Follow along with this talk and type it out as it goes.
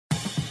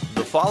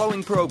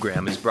following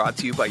program is brought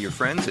to you by your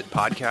friends at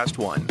Podcast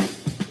One.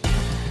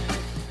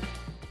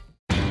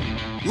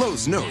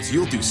 Lowe's knows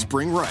you'll do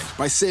spring right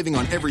by saving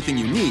on everything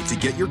you need to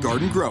get your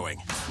garden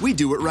growing. We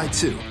do it right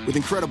too, with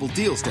incredible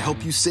deals to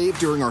help you save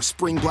during our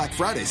Spring Black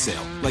Friday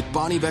sale, like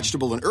Bonnie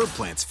vegetable and herb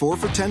plants, 4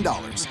 for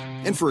 $10.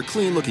 And for a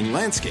clean-looking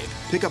landscape,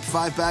 pick up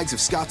 5 bags of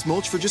Scott's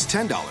mulch for just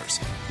 $10.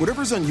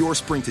 Whatever's on your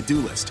spring to-do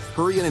list,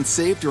 hurry in and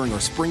save during our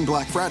Spring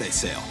Black Friday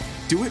sale.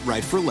 Do it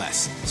right for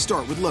less.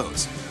 Start with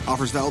Lowe's.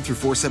 Offers valid through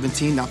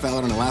 4/17, not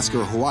valid on Alaska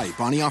or Hawaii.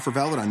 Bonnie offer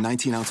valid on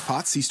 19-ounce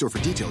pots. See store for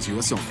details,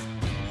 U.S. only.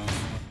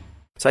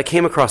 So I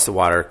came across the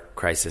water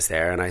crisis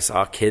there, and I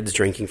saw kids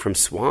drinking from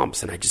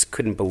swamps, and I just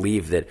couldn't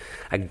believe that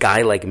a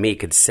guy like me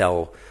could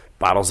sell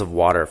bottles of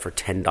water for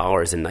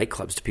 $10 in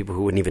nightclubs to people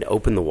who wouldn't even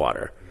open the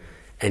water.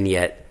 And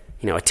yet,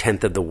 a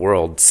tenth of the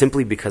world,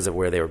 simply because of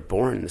where they were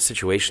born, the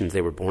situations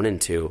they were born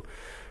into,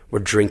 were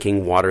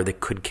drinking water that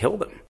could kill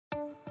them.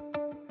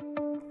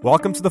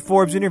 Welcome to the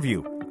Forbes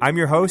Interview. I'm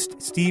your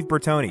host, Steve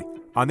Bertoni.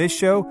 On this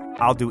show,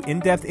 I'll do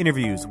in-depth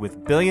interviews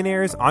with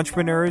billionaires,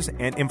 entrepreneurs,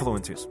 and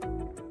influencers.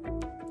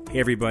 Hey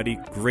everybody,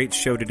 great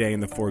show today in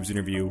the Forbes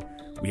Interview.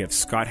 We have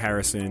Scott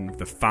Harrison,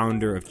 the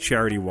founder of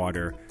Charity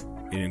Water,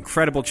 an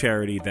incredible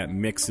charity that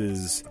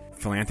mixes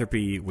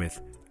philanthropy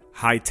with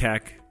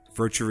high-tech,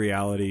 virtual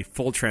reality,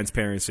 full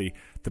transparency,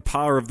 the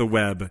power of the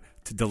web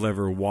to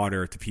deliver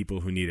water to people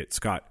who need it.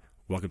 Scott,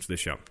 welcome to the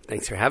show.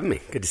 Thanks for having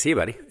me. Good to see you,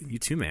 buddy. You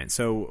too, man.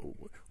 So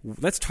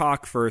let's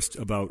talk first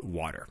about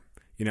water.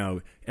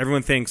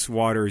 Everyone thinks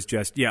water is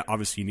just,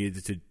 obviously you need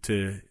it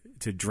to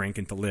drink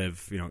and to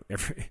live,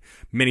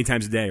 many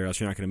times a day, or else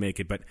you're not going to make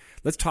it. But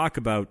let's talk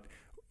about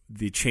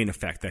the chain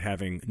effect that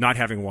not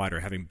having water,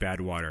 having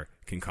bad water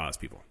can cause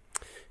people.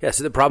 Yeah,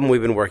 so the problem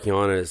we've been working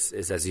on is,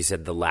 as you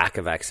said, the lack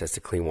of access to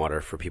clean water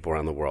for people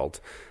around the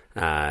world.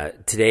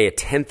 Today, a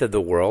tenth of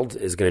the world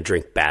is going to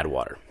drink bad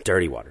water,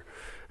 dirty water.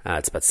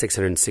 It's about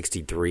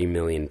 663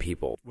 million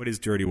people. What is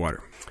dirty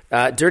water?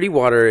 Dirty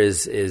water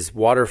is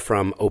water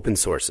from open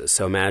sources.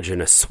 So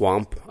imagine a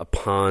swamp, a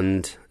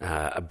pond,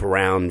 a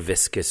brown,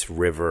 viscous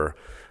river,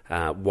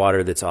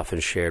 water that's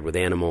often shared with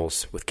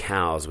animals, with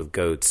cows, with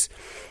goats.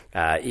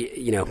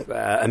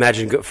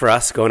 Imagine for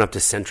us going up to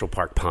Central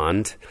Park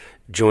Pond,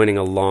 joining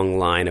a long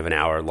line of an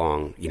hour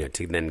long,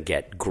 to then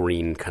get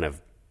green kind of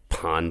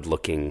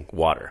pond-looking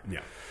water. Yeah.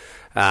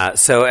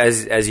 So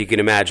as you can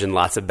imagine,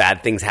 lots of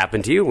bad things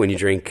happen to you when you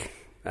drink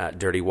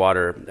dirty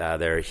water.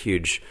 There are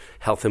huge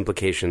health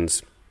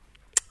implications.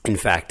 In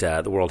fact,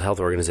 the World Health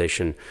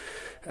Organization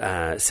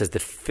says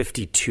that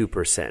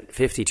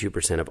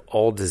 52% of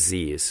all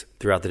disease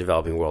throughout the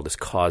developing world is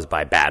caused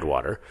by bad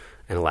water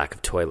and a lack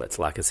of toilets,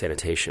 lack of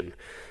sanitation.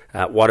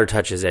 Water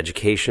touches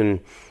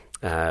education.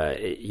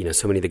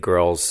 So many of the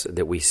girls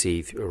that we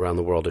see around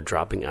the world are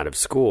dropping out of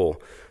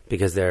school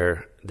because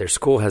their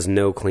school has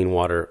no clean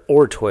water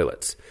or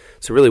toilets.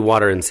 So really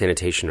water and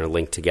sanitation are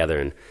linked together.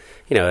 And,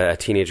 a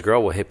teenage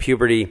girl will hit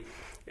puberty,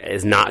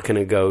 is not going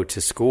to go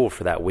to school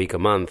for that week a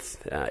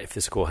month if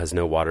the school has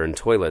no water and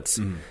toilets.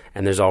 Mm.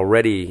 And there's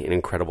already an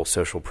incredible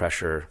social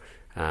pressure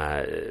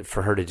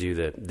for her to do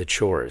the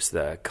chores,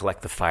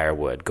 collect the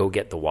firewood, go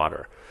get the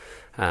water.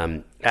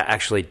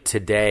 Actually,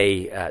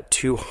 today,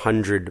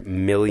 200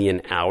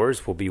 million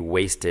hours will be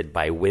wasted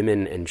by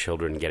women and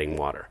children getting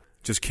water.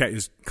 Just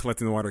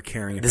collecting the water,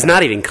 carrying it. It's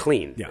not even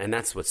clean. Yeah. And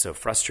that's what's so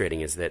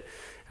frustrating is that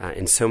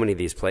in so many of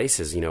these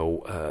places,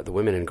 the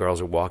women and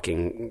girls are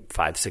walking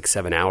 5, 6,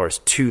 7 hours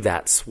to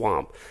that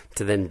swamp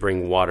to then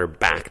bring water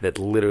back that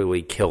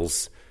literally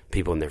kills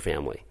people in their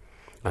family.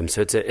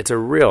 So it's a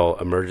real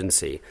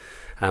emergency.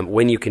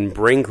 When you can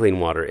bring clean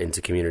water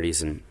into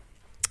communities, and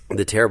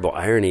the terrible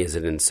irony is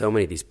that in so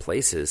many of these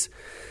places,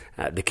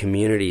 the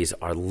communities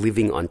are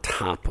living on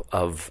top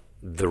of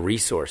the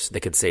resource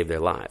that could save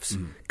their lives.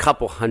 Mm-hmm.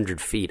 Couple 100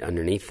 feet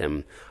underneath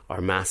them are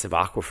massive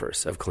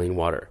aquifers of clean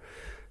water.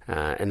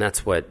 And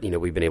that's what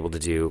we've been able to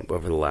do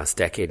over the last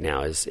decade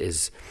now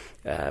is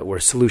we're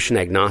solution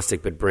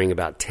agnostic, but bring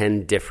about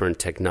 10 different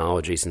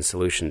technologies and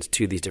solutions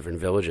to these different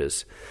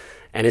villages.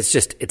 And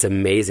it's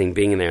amazing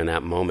being in there in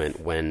that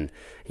moment when,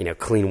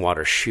 clean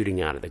water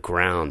shooting out of the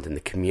ground and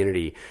the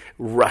community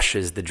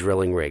rushes the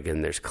drilling rig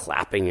and there's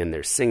clapping and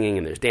there's singing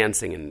and there's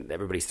dancing and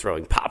everybody's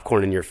throwing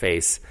popcorn in your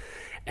face.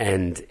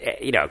 And,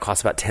 it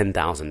costs about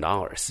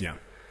 $10,000. Yeah.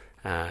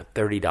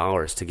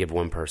 $30 to give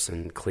one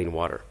person clean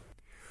water.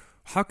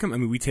 How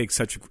come, we take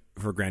such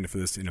for granted for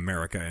this in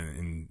America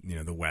and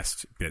in, the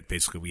West.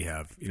 Basically, we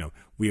have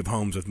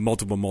homes with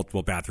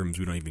multiple bathrooms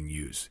we don't even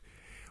use.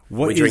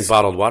 We drink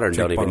bottled water and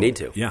don't even need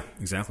to. Yeah,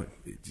 exactly.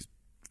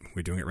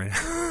 We're doing it right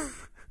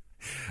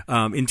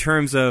now. In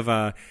terms of,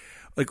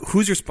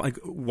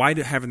 why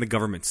haven't the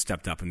government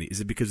stepped up? Is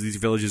it because these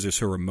villages are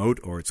so remote,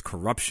 or it's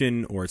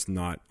corruption, or it's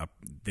not?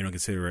 They don't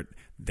consider it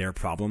their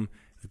problem?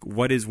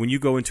 When you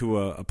go into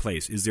a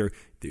place, is there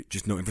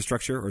just no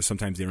infrastructure, or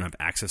sometimes they don't have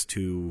access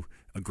to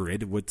a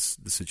grid? What's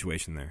the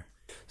situation there?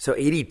 So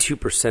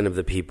 82% of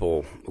the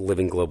people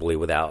living globally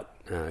without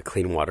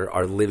clean water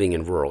are living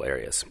in rural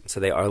areas. So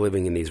they are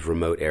living in these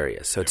remote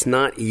areas. So it's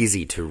not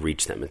easy to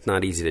reach them. It's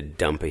not easy to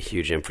dump a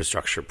huge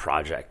infrastructure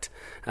project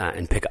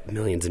and pick up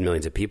millions and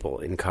millions of people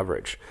in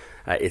coverage.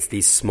 It's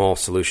these small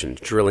solutions,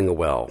 drilling a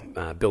well,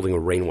 building a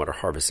rainwater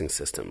harvesting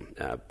system,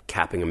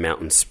 capping a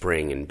mountain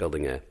spring and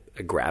building a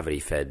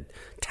gravity-fed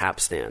tap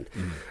stand,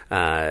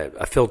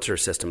 a filter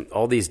system,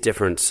 all these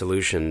different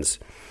solutions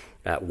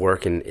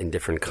work in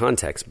different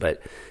contexts,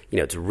 but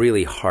it's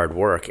really hard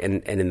work.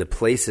 And in the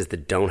places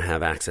that don't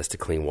have access to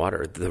clean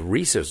water, the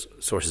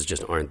resources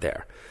just aren't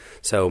there.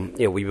 So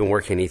we've been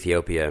working in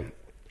Ethiopia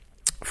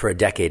for a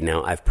decade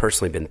now. I've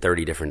personally been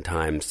 30 different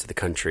times to the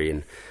country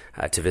and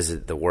to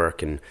visit the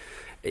work. And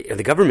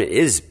the government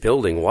is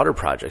building water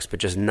projects, but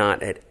just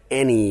not at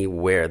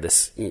anywhere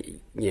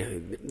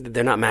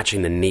they're not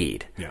matching the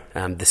need.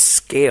 Yeah. The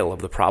scale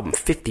of the problem,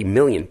 50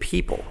 million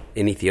people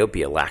in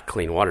Ethiopia lack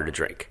clean water to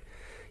drink.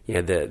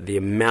 The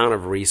amount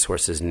of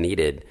resources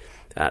needed,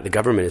 the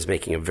government is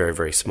making a very,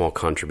 very small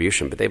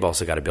contribution, but they've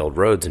also got to build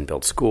roads and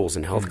build schools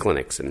and health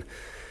clinics. And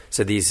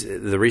so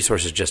the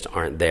resources just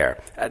aren't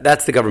there.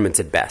 That's the government's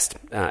at best.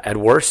 At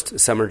worst,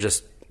 some are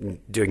just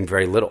doing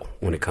very little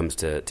when it comes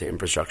to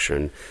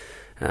infrastructure,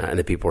 and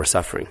the people are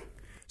suffering.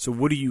 So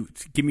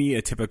give me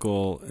a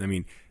typical,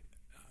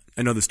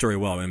 I know the story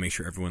well. I want to make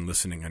sure everyone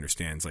listening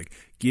understands.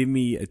 Give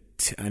me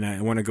and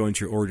I want to go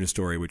into your origin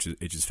story, which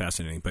is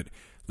fascinating, but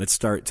let's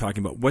start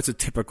talking about what's a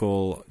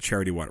typical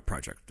charity water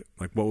project.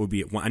 What would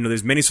be? I know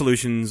there's many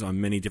solutions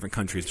on many different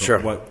countries. But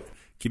sure.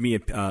 Give me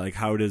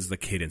how does the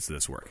cadence of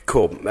this work?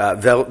 Cool.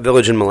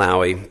 Village in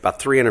Malawi,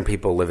 about 300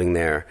 people living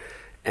there,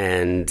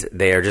 and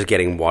they are just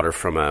getting water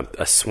from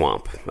a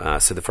swamp.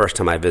 So the first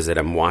time I visit,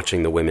 I'm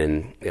watching the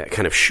women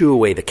kind of shoo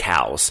away the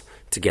cows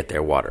to get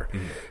their water.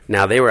 Mm-hmm.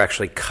 Now, they were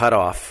actually cut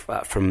off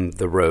from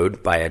the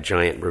road by a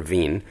giant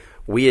ravine.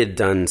 We had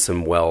done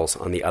some wells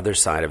on the other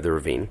side of the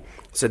ravine.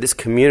 So this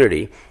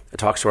community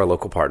talks to our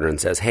local partner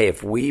and says, hey,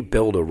 if we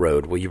build a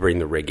road, will you bring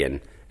the rig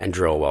in and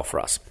drill a well for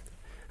us?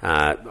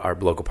 Our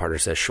local partner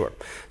says, sure.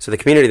 So the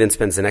community then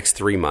spends the next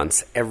 3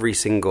 months. Every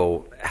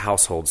single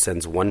household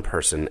sends one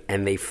person,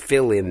 and they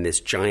fill in this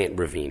giant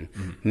ravine,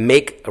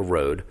 make a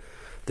road.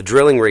 The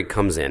drilling rig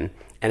comes in,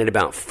 and in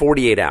about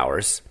 48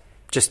 hours,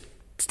 just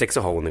sticks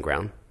a hole in the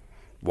ground.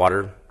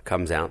 Water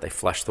comes out. They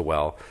flush the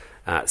well.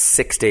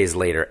 6 days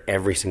later,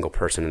 every single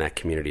person in that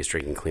community is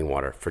drinking clean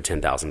water for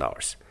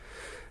 $10,000.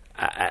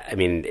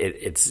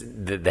 It's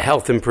the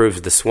health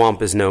improves. The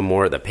swamp is no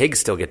more. The pigs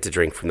still get to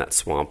drink from that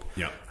swamp.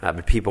 Yeah.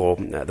 But people,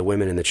 the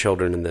women and the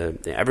children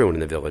and everyone in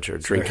the village are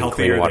drinking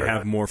clean water. They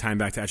have more time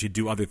back to actually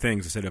do other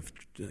things instead of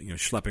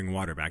schlepping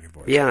water back and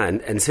forth. Yeah,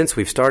 and since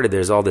we've started,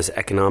 there's all this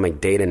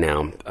economic data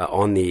now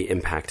on the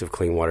impact of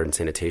clean water and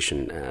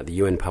sanitation. The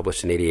UN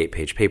published an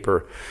 88-page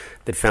paper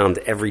that found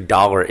every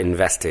dollar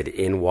invested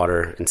in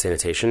water and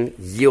sanitation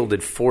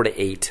yielded 4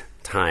 to 8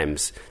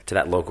 times to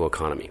that local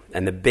economy.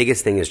 And the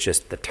biggest thing is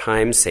just the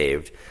time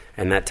saved,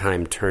 and that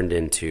time turned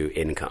into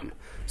income.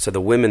 So the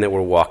women that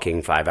were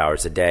walking 5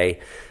 hours a day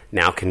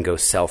now can go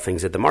sell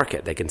things at the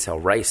market. They can sell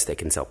rice, they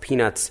can sell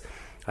peanuts.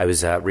 I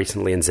was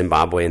recently in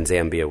Zimbabwe and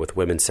Zambia with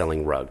women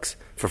selling rugs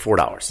for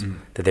 $4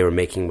 that they were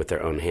making with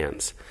their own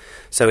hands.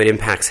 So it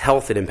impacts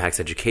health, it impacts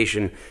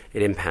education,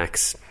 it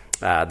impacts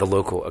the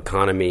local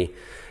economy.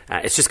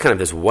 It's just kind of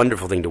this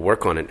wonderful thing to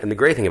work on. And the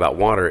great thing about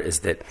water is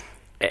that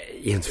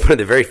it's one of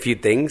the very few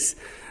things,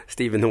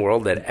 Steve, in the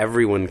world that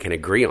everyone can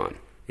agree on.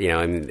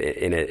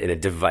 In a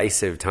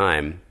divisive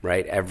time,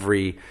 right?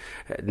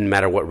 No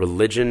matter what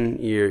religion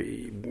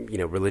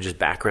religious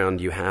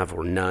background you have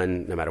or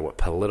none, no matter what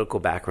political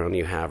background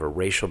you have or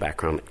racial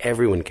background,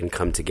 everyone can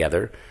come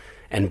together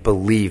and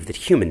believe that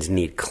humans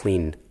need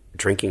clean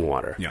drinking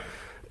water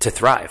to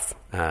thrive,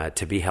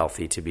 to be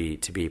healthy, to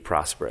be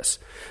prosperous.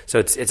 So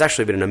it's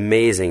actually been an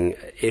amazing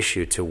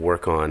issue to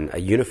work on, a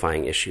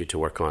unifying issue to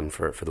work on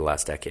for the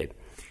last decade.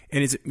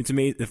 And it's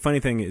amazing. The funny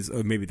thing is,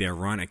 or maybe the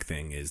ironic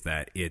thing is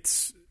that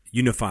it's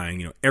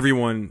unifying.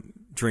 Everyone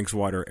drinks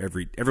water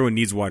everyone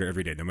needs water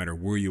every day, no matter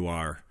where you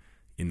are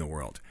in the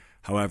world.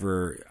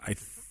 However, I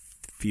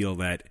feel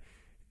that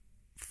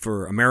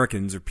for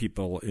Americans or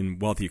people in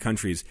wealthy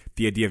countries,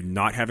 the idea of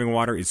not having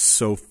water is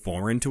so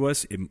foreign to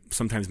us, it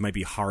sometimes might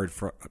be hard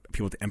for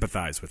people to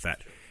empathize with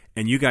that.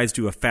 And you guys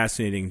do a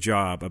fascinating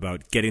job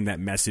about getting that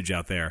message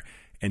out there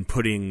and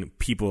putting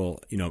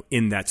people,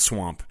 in that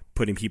swamp,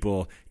 putting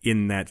people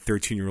in that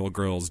 13-year-old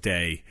girl's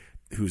day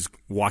who's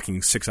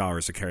walking 6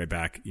 hours to carry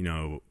back,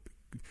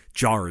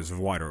 jars of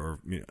water.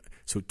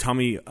 So tell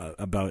me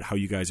about how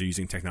you guys are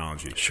using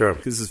technology. Sure.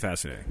 This is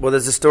fascinating. Well,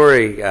 there's a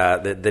story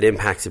that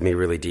impacted me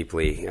really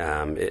deeply.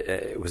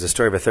 It was a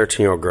story of a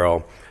 13-year-old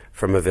girl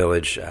from a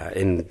village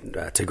in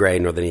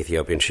Tigray, northern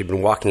Ethiopia, and she'd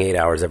been walking 8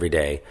 hours every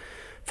day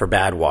for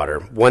bad water.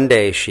 One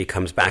day she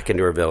comes back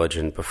into her village,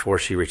 and before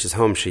she reaches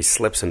home, she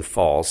slips and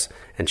falls,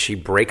 and she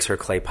breaks her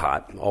clay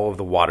pot. All of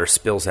the water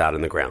spills out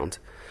in the ground.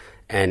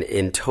 And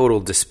in total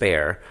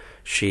despair,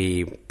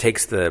 she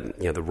takes the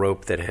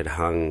rope that had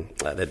hung,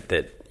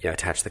 that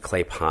attach the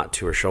clay pot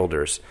to her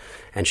shoulders,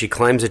 and she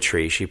climbs a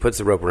tree. She puts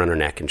the rope around her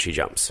neck and she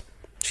jumps.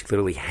 She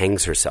literally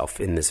hangs herself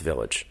in this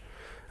village,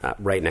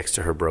 right next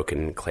to her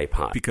broken clay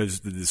pot.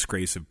 Because the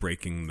disgrace of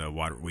breaking the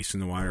water, wasting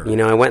the water?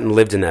 I went and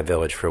lived in that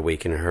village for a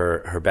week, and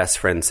her best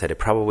friend said it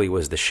probably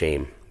was the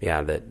shame,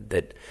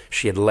 that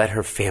she had let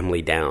her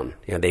family down.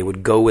 They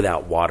would go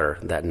without water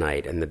that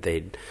night, and that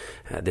they'd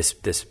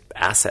this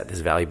asset, this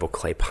valuable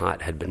clay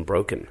pot, had been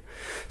broken.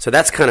 So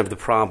that's kind of the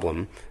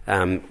problem.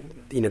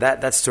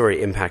 That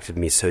story impacted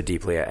me so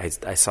deeply.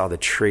 I saw the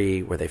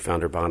tree where they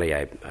found her body.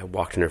 I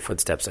walked in her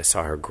footsteps. I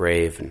saw her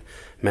grave and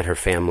met her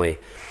family.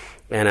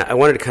 And I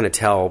wanted to kind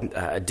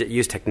of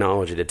use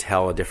technology to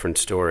tell a different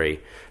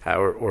story,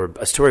 or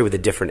a story with a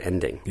different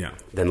ending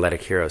than Leta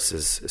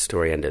Kiros'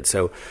 story ended.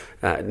 So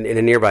in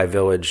a nearby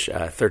village,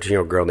 a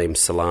 13-year-old girl named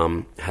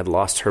Salam had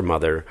lost her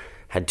mother,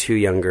 had 2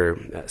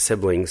 younger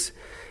siblings,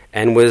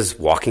 and was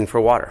walking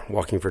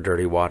for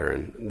dirty water.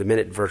 And the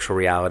minute virtual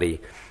reality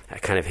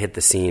kind of hit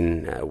the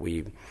scene,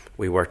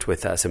 we worked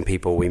with some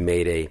people. We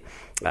made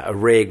a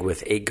rig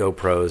with 8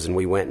 GoPros, and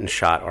we went and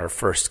shot our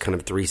first kind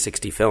of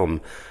 360 film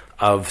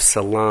of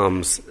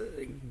Salam's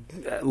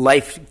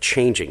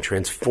life-changing,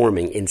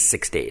 transforming in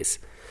 6 days.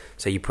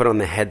 So you put on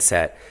the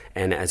headset,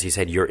 and as you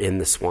said, you're in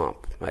the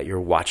swamp. You're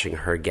watching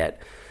her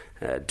get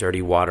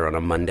dirty water on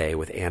a Monday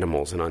with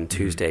animals, and on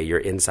Tuesday you're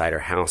inside her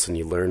house, and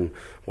you learn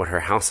what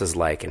her house is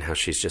like and how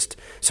she's just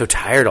so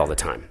tired all the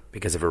time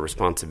because of her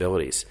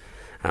responsibilities.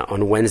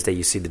 On Wednesday,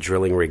 you see the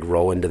drilling rig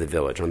roll into the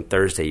village. On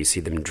Thursday, you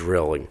see them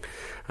drilling.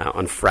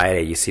 On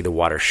Friday, you see the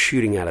water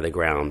shooting out of the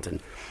ground,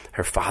 and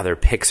her father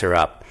picks her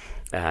up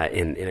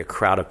in a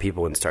crowd of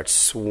people and starts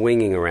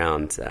swinging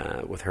around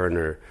with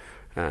her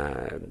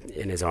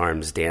in his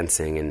arms,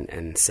 dancing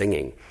and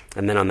singing.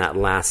 And then on that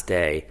last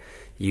day,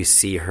 you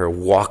see her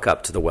walk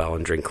up to the well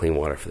and drink clean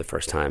water for the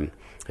first time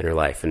in her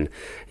life. And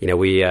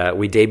we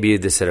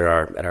debuted this at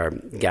our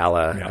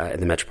gala in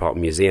the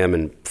Metropolitan Museum,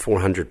 and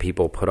 400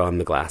 people put on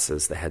the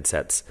glasses, the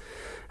headsets.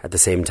 At the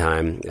same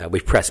time, we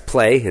pressed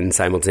play in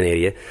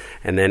simultaneity,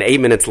 and then 8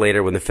 minutes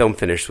later, when the film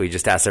finished, we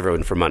just asked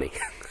everyone for money.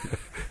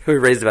 We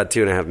raised about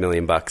 $2.5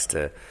 million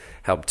to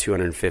help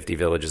 250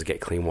 villages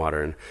get clean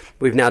water, and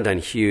we've now done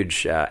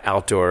huge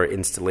outdoor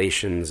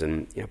installations,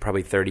 and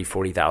probably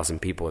 40,000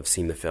 people have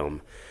seen the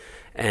film.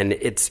 And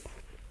it's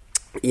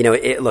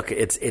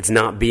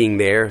not being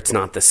there. It's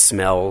not the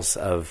smells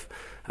of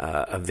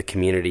the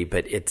community,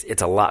 but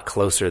it's a lot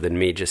closer than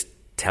me just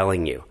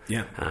telling you,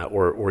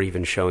 or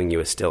even showing you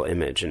a still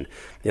image. And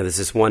there's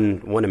this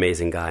one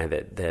amazing guy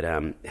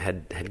that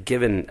had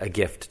given a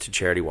gift to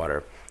Charity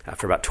Water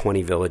for about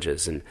 20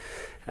 villages, and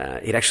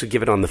he'd actually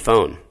give it on the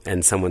phone.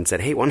 And someone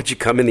said, "Hey, why don't you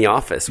come in the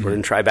office? We're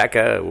in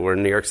Tribeca. We're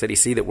in New York City.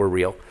 See that we're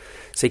real."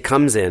 So he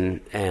comes in,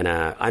 and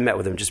I met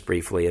with him just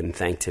briefly and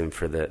thanked him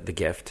for the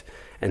gift,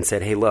 and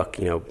said, "Hey, look,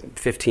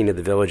 15 of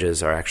the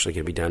villages are actually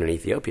going to be done in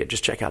Ethiopia.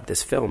 Just check out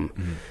this film,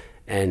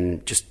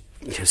 and just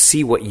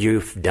see what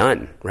you've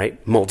done,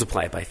 right?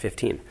 Multiply it by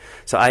 15.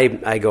 So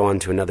I go on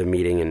to another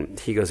meeting, and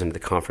he goes into the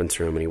conference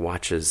room, and he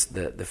watches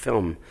the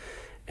film.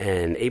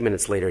 And 8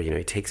 minutes later,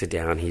 he takes it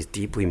down. He's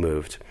deeply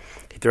moved.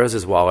 He throws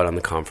his wallet on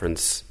the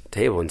conference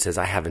table and says,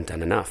 "I haven't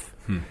done enough."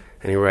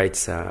 And he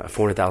writes a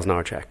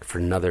 $400,000 check for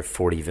another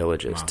 40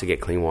 villages to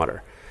get clean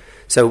water.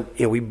 So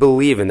we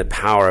believe in the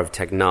power of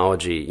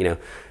technology.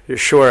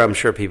 Sure, I'm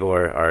sure people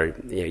are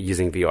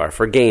using VR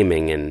for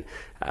gaming and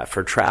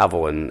for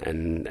travel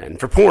and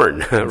for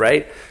porn,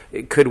 right?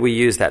 Could we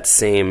use that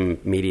same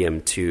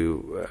medium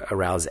to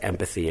arouse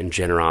empathy and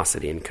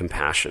generosity and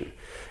compassion?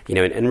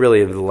 And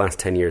really, over the last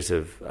 10 years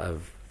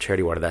of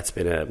Charity Water, that's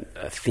been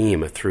a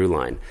theme, a through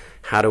line.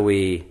 How do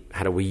we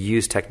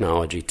use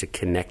technology to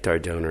connect our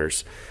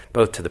donors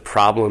both to the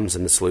problems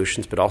and the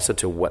solutions, but also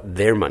to what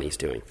their money's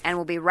doing? And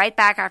we'll be right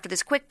back after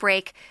this quick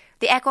break.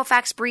 The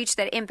Equifax breach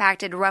that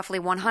impacted roughly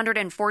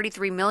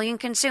 143 million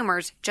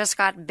consumers just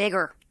got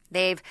bigger.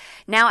 They've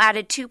now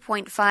added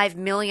 2.5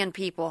 million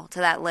people to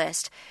that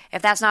list.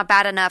 If that's not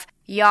bad enough,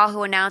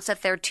 Yahoo announced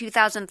that their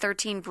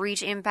 2013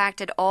 breach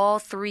impacted all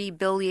 3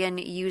 billion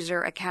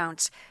user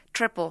accounts,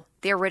 triple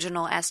the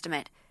original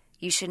estimate.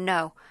 You should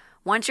know,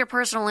 once your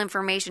personal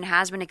information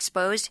has been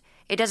exposed,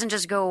 it doesn't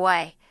just go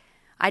away.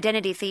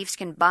 Identity thieves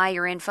can buy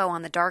your info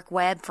on the dark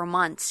web for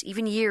months,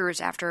 even years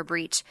after a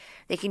breach.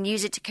 They can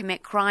use it to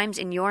commit crimes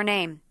in your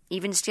name,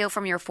 even steal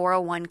from your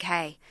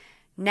 401k.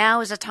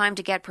 Now is the time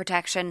to get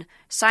protection.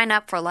 Sign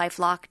up for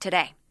LifeLock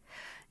today.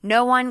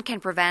 No one can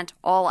prevent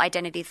all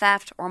identity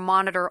theft or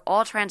monitor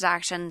all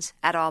transactions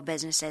at all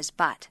businesses,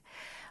 but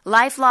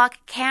LifeLock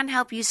can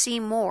help you see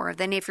more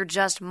than if you're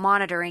just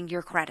monitoring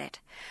your credit.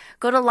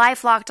 Go to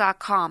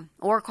LifeLock.com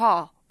or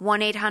call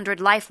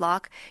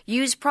 1-800-LifeLock.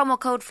 Use promo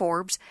code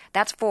Forbes,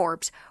 that's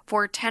Forbes,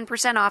 for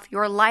 10% off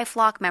your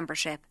LifeLock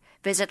membership.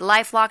 Visit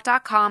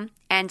LifeLock.com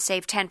and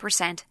save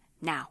 10%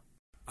 now.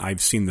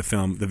 I've seen the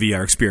film, the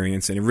VR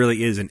experience, and it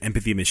really is an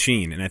empathy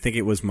machine. And I think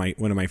it was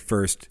one of my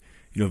first,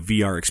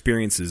 VR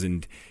experiences.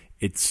 And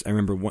I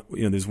remember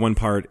there's one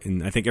part,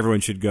 and I think everyone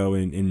should go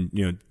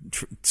and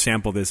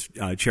sample this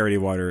Charity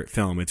Water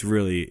film.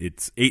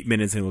 It's 8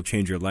 minutes and it'll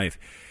change your life.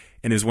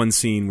 And there's one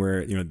scene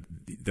where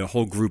the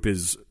whole group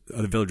the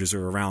villagers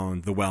are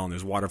around the well and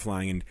there's water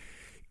flying, and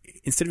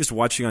instead of just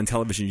watching on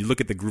television, you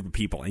look at the group of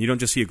people, and you don't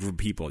just see a group of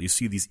people. You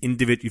see these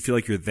you feel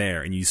like you're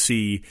there, and you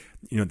see,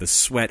 the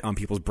sweat on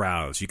people's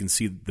brows. You can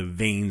see the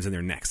veins in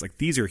their necks. Like,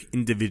 these are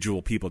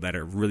individual people that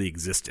are really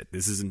existed.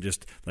 This isn't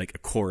just like a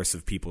chorus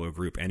of people or a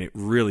group, and it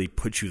really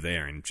puts you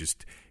there, and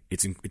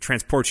it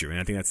transports you. And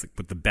I think that's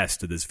what the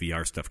best of this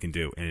VR stuff can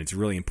do. And it's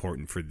really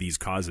important for these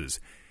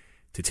causes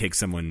to take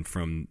someone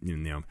from,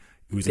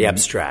 who's the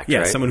abstract, yeah,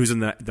 right? Someone who's in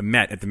the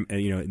Met at the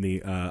in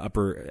the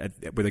upper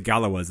where the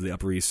gala was, the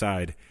Upper East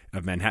Side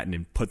of Manhattan,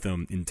 and put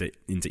them into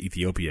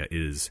Ethiopia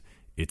it's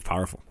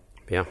powerful.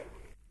 Yeah.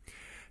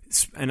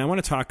 And I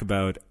want to talk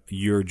about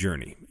your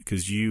journey,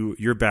 because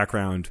your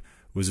background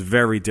was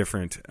very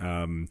different.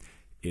 When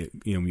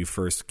you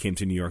first came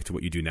to New York to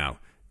what you do now.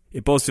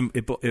 It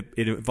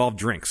involved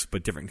drinks,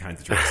 but different kinds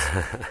of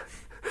drinks.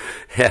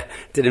 Yeah,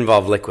 it did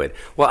involve liquid.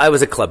 Well, I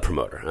was a club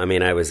promoter. I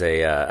mean,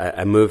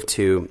 I moved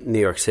to New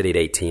York City at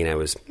 18. I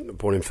was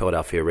born in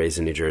Philadelphia, raised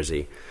in New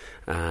Jersey.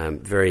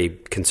 Very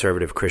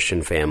conservative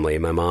Christian family.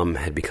 My mom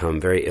had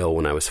become very ill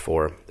when I was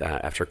 4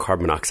 after a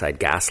carbon monoxide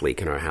gas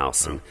leak in our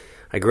house. And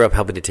I grew up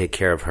helping to take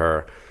care of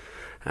her,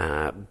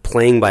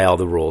 playing by all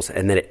the rules.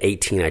 And then at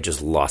 18, I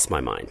just lost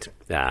my mind.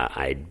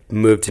 I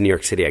moved to New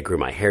York City. I grew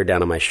my hair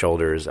down on my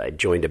shoulders. I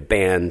joined a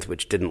band,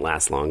 which didn't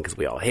last long because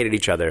we all hated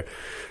each other.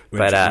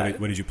 What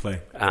did you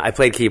play? I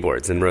played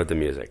keyboards and wrote the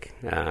music.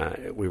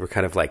 We were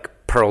kind of like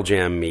Pearl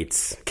Jam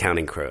meets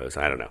Counting Crows.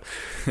 I don't know.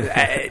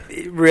 I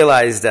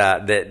realized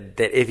that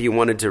if you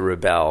wanted to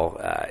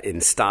rebel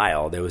in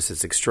style, there was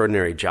this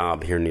extraordinary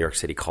job here in New York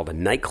City called a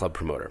nightclub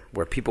promoter,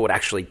 where people would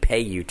actually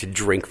pay you to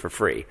drink for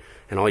free,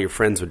 and all your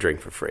friends would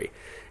drink for free.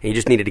 And you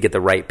just needed to get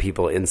the right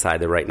people inside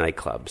the right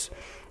nightclubs.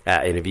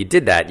 And if you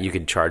did that, you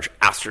could charge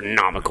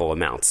astronomical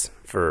amounts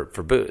for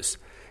booze.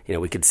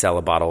 We could sell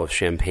a bottle of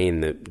champagne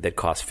that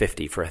cost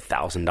 $50 for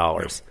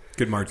 $1,000.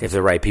 Good margins. If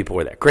the right people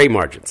were there. Great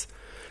margins.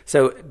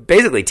 So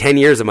basically 10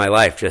 years of my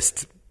life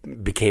just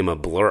became a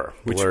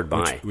blurred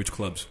by. Which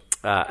clubs?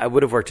 I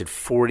would have worked at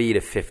 40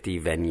 to 50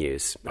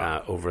 venues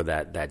over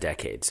that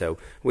decade. So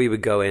we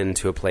would go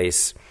into a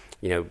place,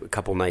 a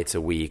couple nights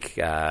a week,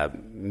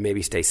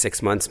 maybe stay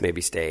 6 months,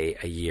 maybe stay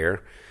a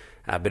year.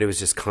 But it was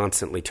just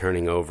constantly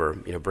turning over,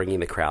 bringing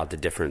the crowd to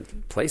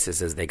different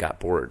places as they got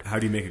bored. How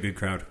do you make a good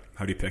crowd?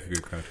 How do you pick a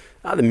good crowd?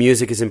 The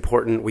music is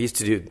important. We used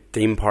to do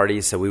theme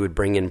parties, so we would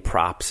bring in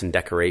props and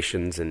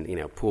decorations and,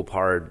 pool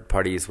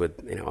parties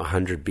with,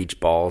 100 beach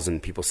balls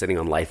and people sitting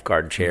on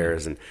lifeguard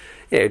chairs and,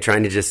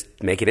 trying to just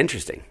make it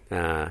interesting.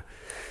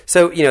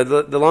 So,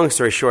 the long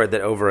story short,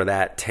 that over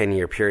that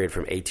 10-year period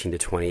from 18 to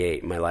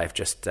 28, my life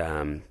just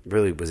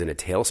really was in a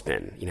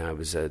tailspin. I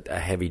was a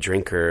heavy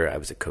drinker. I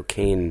was a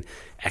cocaine,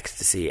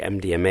 ecstasy,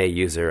 MDMA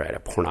user. I had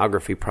a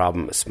pornography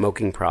problem, a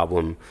smoking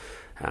problem,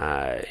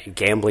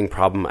 gambling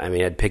problem. I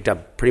mean, I'd picked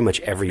up pretty much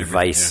every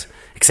vice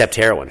except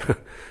heroin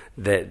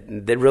that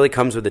really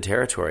comes with the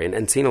territory,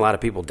 and seen a lot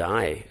of people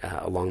die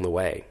along the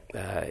way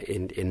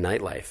in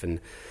nightlife. And,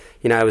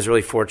 I was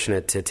really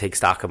fortunate to take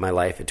stock of my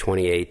life at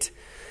 28.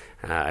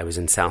 I was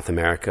in South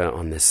America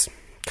on this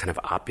kind of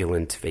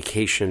opulent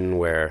vacation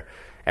where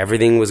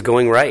everything was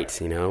going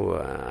right.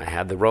 I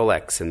had the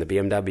Rolex and the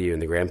BMW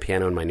and the grand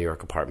piano in my New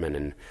York apartment,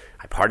 and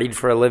I partied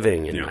for a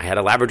living, and I had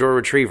a Labrador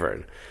Retriever.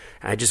 And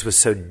I just was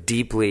so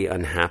deeply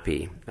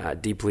unhappy,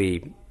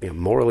 deeply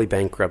morally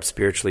bankrupt,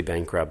 spiritually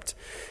bankrupt,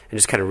 and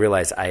just kind of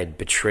realized I had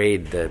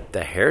betrayed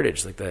the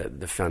heritage, like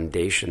the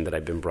foundation that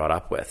I'd been brought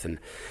up with. And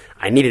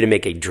I needed to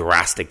make a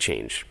drastic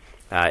change.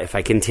 If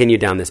I continue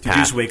down this path. Did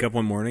you just wake up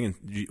one morning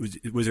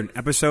and was there an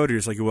episode, or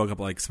just like you woke up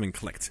like something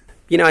clicked?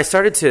 I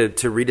started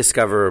to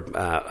rediscover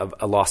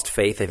a lost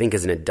faith, I think,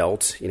 as an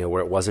adult,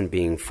 where it wasn't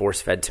being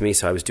force-fed to me.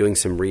 So I was doing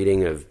some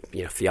reading of,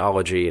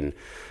 theology, and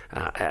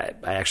I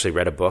actually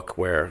read a book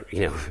where,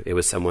 it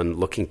was someone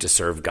looking to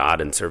serve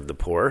God and serve the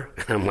poor.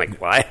 And I'm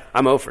like, well,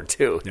 I'm 0 for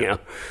 2,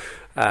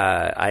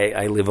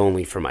 I live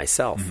only for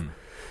myself. Mm-hmm.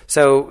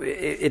 So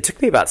it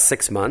took me about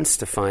 6 months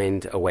to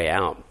find a way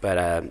out.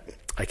 But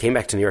I came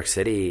back to New York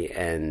City,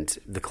 and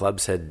the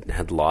clubs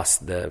had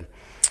lost the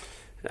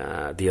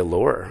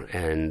allure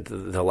and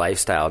the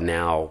lifestyle.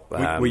 Now,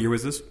 what year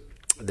was this?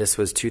 This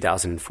was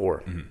 2004,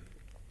 mm-hmm.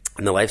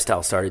 and the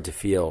lifestyle started to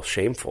feel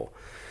shameful.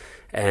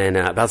 And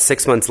about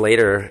 6 months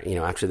later,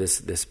 after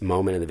this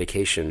moment of the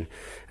vacation,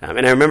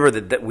 and I remember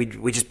that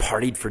we just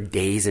partied for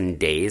days and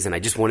days, and I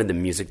just wanted the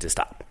music to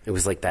stop. It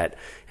was like that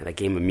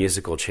game of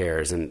musical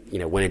chairs, and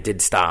when it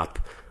did stop,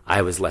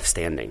 I was left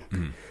standing.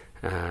 Mm-hmm.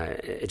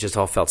 It just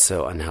all felt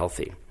so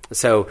unhealthy.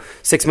 So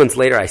 6 months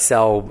later, I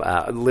sell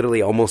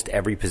literally almost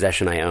every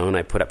possession I own.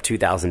 I put up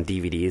 2,000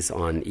 DVDs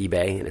on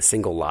eBay in a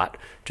single lot,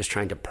 just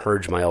trying to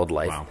purge my old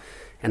life. Wow.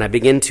 And I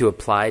begin to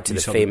apply to the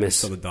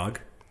famous... You sell the dog?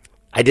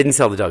 I didn't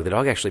sell the dog. The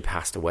dog actually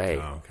passed away.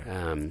 Oh,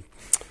 okay.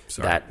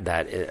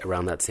 That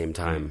around that same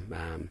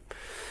time.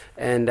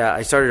 And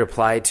I started to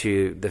apply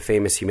to the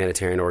famous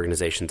humanitarian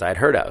organizations I'd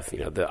heard of,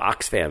 the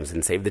Oxfams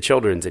and Save the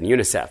Children's and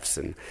UNICEF's.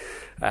 And,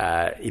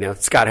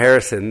 Scott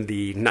Harrison,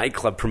 the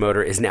nightclub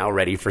promoter, is now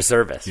ready for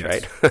service,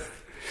 yes. right?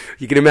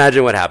 You can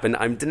imagine what happened.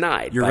 I'm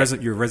denied. Your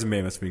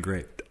resume must be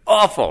great.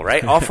 Awful,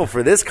 right? Awful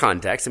for this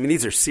context. I mean,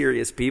 these are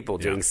serious people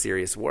doing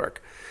serious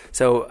work.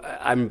 So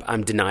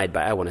I'm denied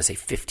by, I want to say,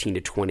 15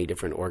 to 20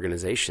 different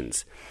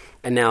organizations.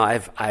 And now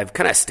I've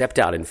kind of stepped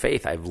out in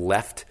faith. I've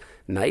left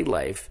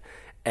nightlife,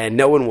 and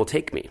no one will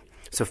take me.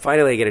 So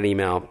finally I get an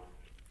email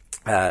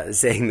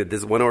saying that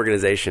this one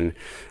organization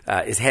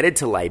is headed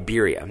to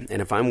Liberia,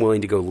 and if I'm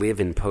willing to go live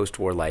in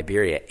post-war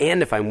Liberia,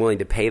 and if I'm willing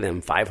to pay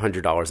them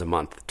 $500 a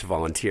month to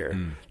volunteer,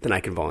 then I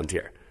can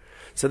volunteer.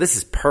 So this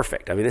is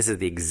perfect. I mean, this is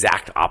the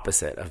exact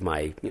opposite of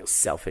my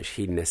selfish,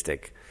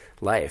 hedonistic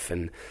life.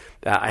 And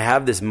I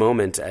have this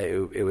moment.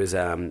 It was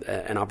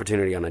an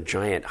opportunity on a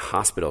giant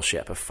hospital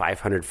ship, a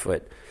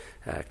 500-foot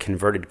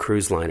converted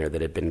cruise liner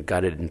that had been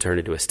gutted and turned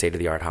into a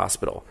state-of-the-art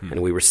hospital.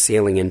 And we were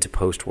sailing into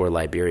post-war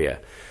Liberia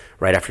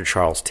right after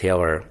Charles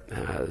Taylor's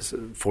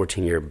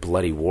 14-year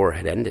bloody war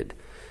had ended.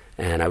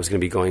 And I was going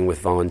to be going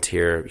with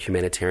volunteer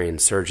humanitarian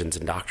surgeons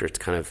and doctors to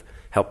kind of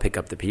help pick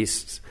up the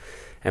pieces.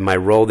 And my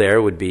role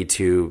there would be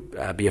to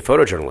be a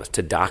photojournalist,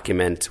 to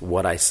document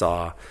what I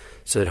saw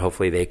so that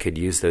hopefully they could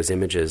use those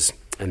images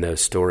and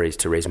those stories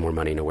to raise more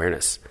money and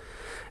awareness.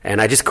 And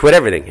I just quit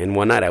everything in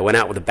one night. I went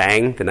out with a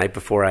bang the night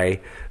before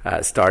I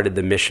started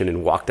the mission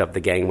and walked up the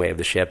gangway of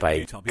the ship.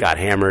 I got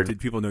hammered. Did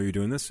people know you're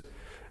doing this?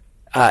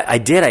 I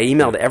did. I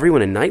emailed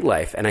everyone in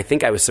nightlife, and I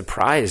think I was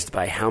surprised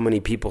by how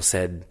many people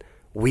said,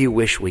 "We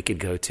wish we could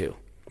go too."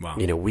 Wow.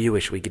 We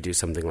wish we could do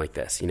something like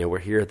this. We're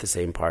here at the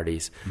same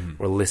parties.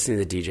 We're listening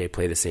to the DJ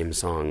play the same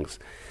songs.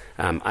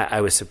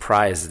 I was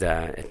surprised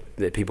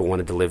that people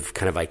wanted to live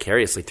kind of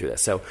vicariously through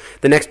this. So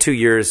the next 2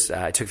 years,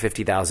 I took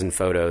 50,000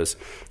 photos,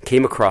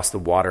 came across the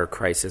water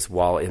crisis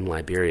while in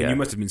Liberia. And you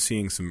must have been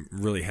seeing some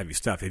really heavy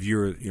stuff. If you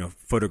were,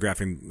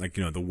 photographing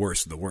the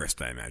worst of the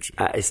worst, I imagine.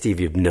 Steve,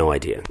 you have no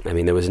idea. I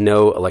mean, there was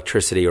no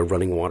electricity or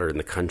running water in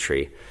the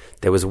country.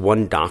 There was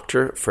one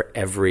doctor for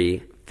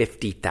every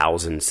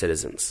 50,000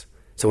 citizens.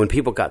 So when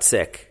people got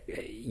sick,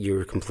 you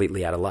were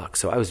completely out of luck.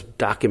 So I was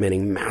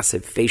documenting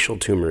massive facial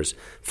tumors,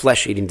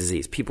 flesh-eating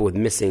disease, people with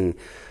missing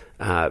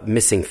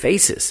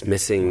faces,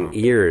 missing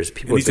ears.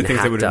 People these are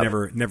things that would have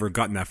up. never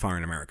gotten that far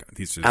in America.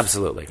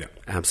 Absolutely.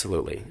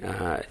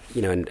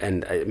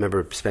 And I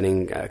remember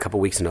spending a couple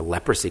weeks in a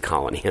leprosy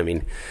colony. I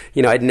mean,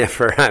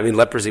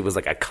 leprosy was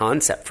like a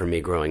concept for me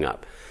growing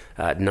up,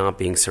 not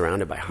being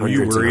surrounded by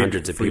hundreds and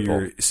hundreds of people.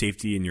 For your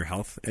safety and your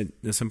health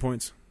at some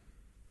points?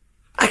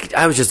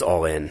 I was just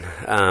all in.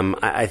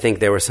 I think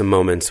there were some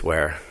moments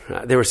where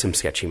there were some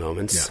sketchy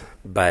moments,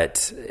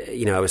 but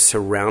I was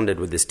surrounded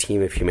with this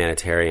team of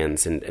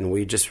humanitarians, and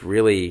we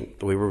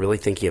were really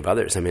thinking of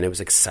others. I mean, it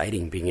was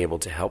exciting being able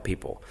to help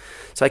people.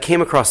 So I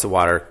came across the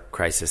water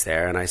crisis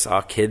there, and I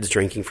saw kids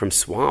drinking from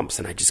swamps,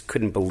 and I just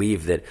couldn't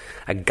believe that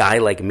a guy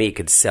like me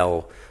could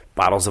sell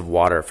bottles of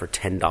water for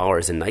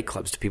 $10 in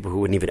nightclubs to people who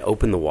wouldn't even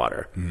open the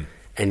water,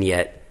 and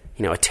yet.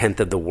 A tenth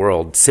of the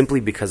world,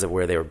 simply because of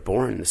where they were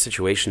born, the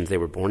situations they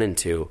were born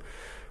into,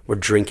 were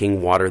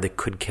drinking water that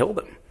could kill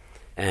them.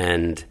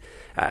 And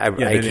I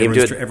came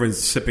to it.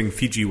 Everyone's sipping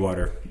Fiji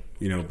water,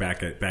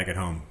 back at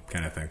home,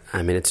 kind of thing.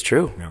 I mean, it's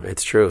true. Yeah.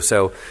 It's true.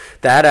 So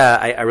that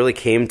I really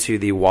came to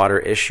the water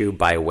issue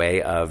by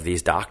way of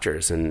these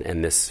doctors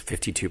and this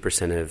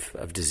 52%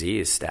 of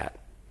disease stat.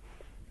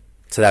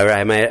 So that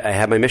I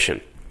had my mission.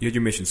 You had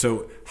your mission.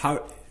 So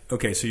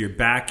so you're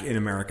back in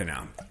America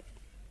now.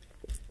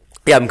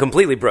 Yeah, I'm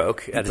completely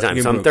broke at the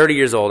time. So I'm 30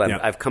 years old. Yeah.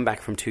 I've come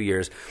back from 2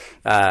 years.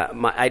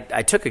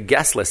 I took a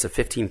guest list of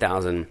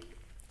 15,000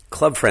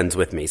 club friends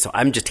with me. So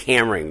I'm just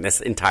hammering this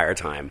entire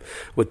time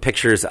with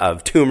pictures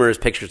of tumors,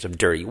 pictures of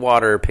dirty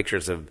water,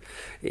 pictures of,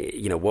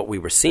 what we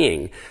were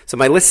seeing. So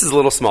my list is a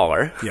little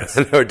smaller. Yes.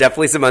 There were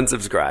definitely some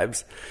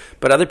unsubscribes.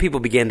 But other people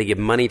began to give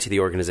money to the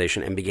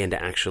organization and began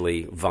to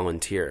actually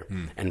volunteer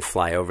and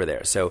fly over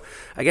there. So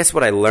I guess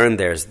what I learned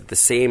there is the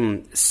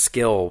same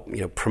skill,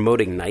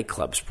 promoting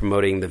nightclubs,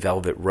 promoting the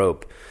Velvet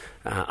Rope.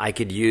 I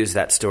could use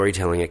that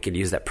storytelling, I could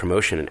use that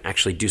promotion and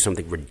actually do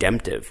something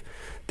redemptive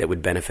that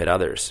would benefit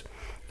others.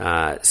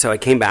 So I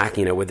came back,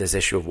 with this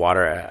issue of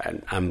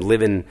water. I'm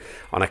living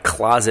on a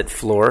closet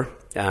floor,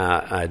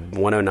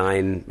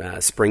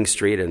 109 Spring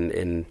Street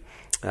in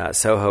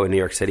Soho in New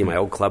York City. My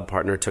old club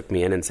partner took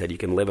me in and said, "You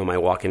can live on my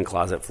walk-in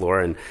closet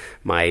floor, and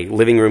my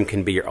living room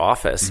can be your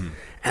office."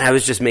 And I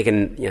was just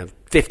making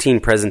 15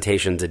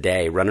 presentations a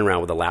day, running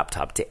around with a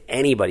laptop to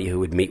anybody who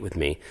would meet with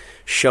me,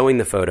 showing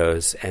the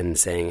photos and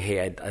saying, "Hey,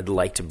 I'd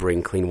like to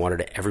bring clean water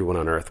to everyone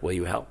on Earth. Will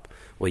you help?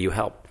 Will you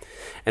help?"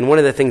 And one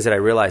of the things that I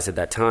realized at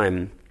that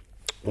time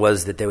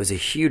was that there was a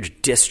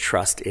huge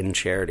distrust in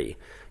charity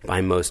by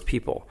most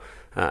people.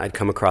 I'd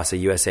come across a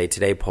USA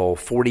Today poll,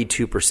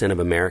 42% of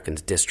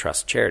Americans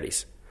distrust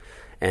charities.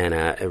 And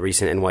a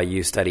recent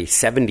NYU study,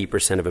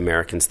 70% of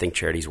Americans think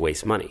charities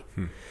waste money.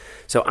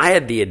 So I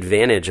had the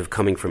advantage of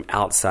coming from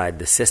outside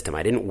the system.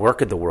 I didn't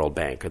work at the World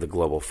Bank or the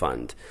Global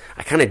Fund.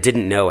 I kind of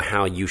didn't know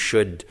how you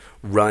should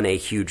run a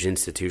huge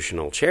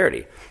institutional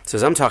charity. So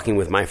as I'm talking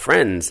with my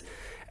friends,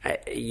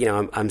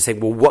 I'm saying,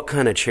 well, what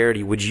kind of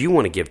charity would you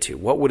want to give to?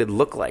 What would it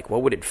look like?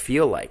 What would it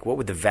feel like? What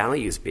would the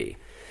values be?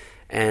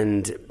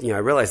 And, I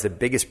realized the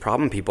biggest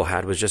problem people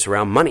had was just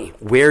around money.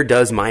 Where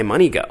does my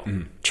money go?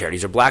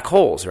 Charities are black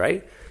holes,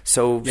 right?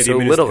 So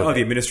little. Oh,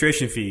 the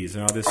administration fees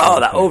and all this.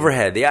 Oh, the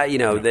overhead.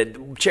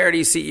 The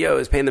charity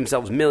CEOs paying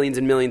themselves millions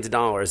and millions of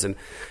dollars. And,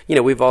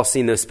 we've all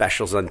seen those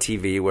specials on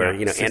TV where,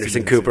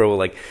 Anderson Cooper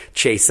will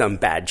chase some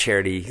bad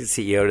charity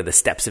CEO to the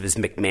steps of his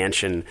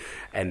McMansion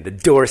and the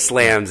door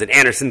slams and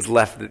Anderson's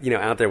left,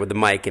 out there with the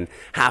mic and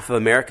half of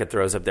America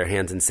throws up their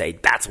hands and say,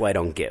 that's why I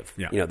don't give,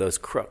 those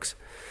crooks.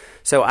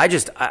 So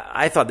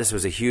I thought this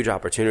was a huge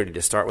opportunity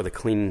to start with a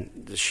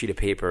clean sheet of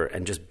paper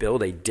and just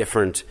build a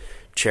different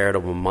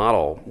charitable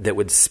model that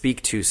would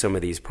speak to some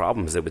of these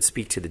problems, that would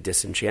speak to the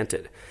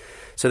disenchanted.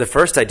 So the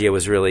first idea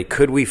was really,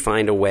 could we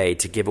find a way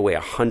to give away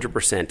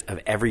 100% of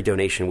every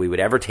donation we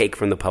would ever take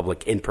from the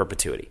public in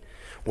perpetuity,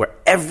 where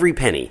every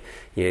penny,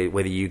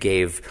 whether you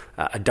gave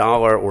 $1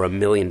 or $1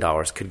 million,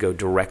 could go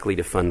directly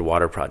to fund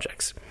water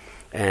projects.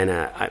 And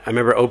I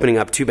remember opening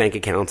up 2 bank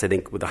accounts, I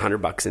think with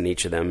 $100 in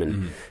each of them,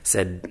 and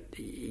said,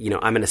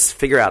 I'm going to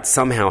figure out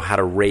somehow how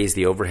to raise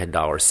the overhead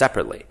dollars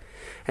separately.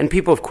 And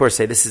people, of course,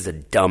 say this is a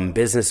dumb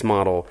business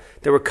model.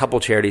 There were a couple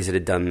charities that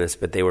had done this,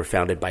 but they were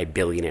founded by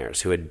billionaires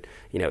who had,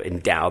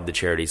 endowed the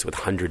charities with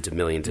hundreds of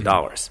millions of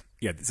dollars.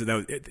 Yeah,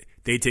 so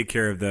they take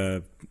care of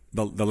the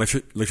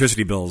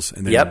electricity bills.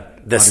 And then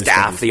the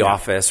staff, the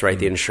office, right,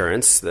 the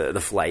insurance,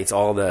 the flights,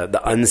 all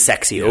the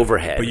unsexy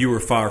overhead. But you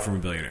were far from a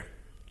billionaire.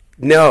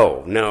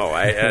 No,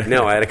 I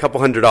had a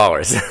couple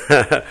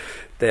 $100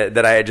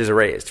 that I had just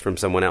raised from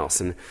someone else,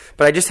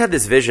 but I just had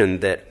this vision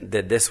that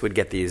this would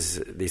get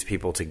these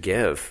people to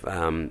give,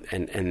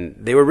 and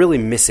they were really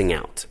missing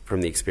out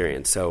from the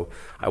experience. So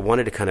I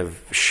wanted to kind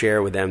of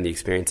share with them the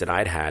experience that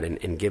I'd had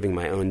in giving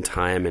my own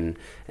time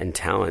and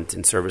talent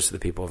in service to the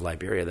people of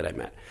Liberia that I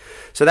met.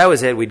 So that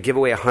was it. We'd give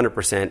away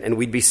 100%, and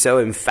we'd be so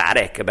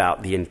emphatic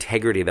about the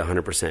integrity of the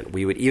 100%.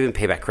 We would even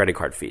pay back credit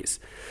card fees.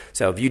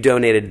 So if you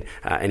donated,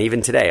 and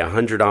even today,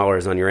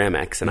 $100 on your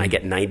Amex, and I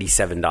get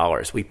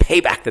 $97, we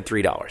pay back the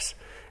 $3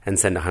 and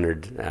send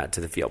 $100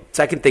 to the field.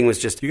 Second thing was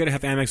just... You got to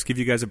have Amex give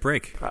you guys a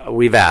break.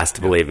 We've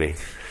asked, believe me.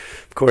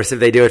 Of course, if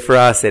they do it for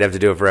us, they'd have to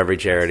do it for every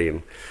charity.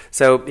 And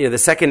so the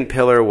second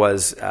pillar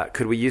was,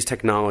 could we use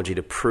technology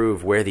to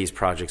prove where these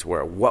projects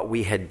were, what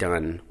we had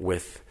done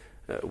with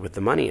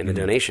the money and the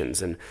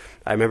donations. And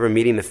I remember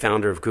meeting the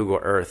founder of Google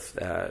Earth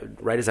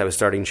right as I was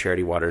starting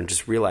Charity Water, and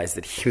just realized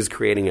that he was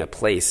creating a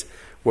place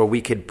where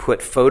we could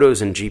put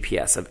photos and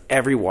GPS of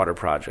every water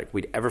project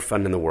we'd ever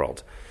fund in the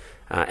world,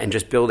 and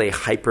just build a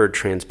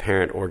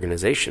hyper-transparent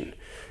organization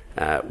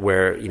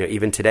where,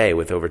 even today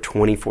with over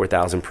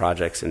 24,000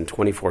 projects in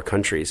 24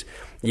 countries,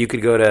 you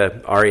could go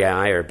to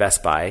REI or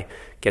Best Buy,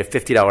 get a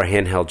 $50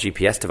 handheld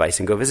GPS device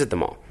and go visit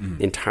them all.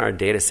 The entire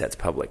data set's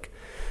public.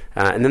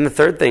 And then the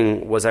third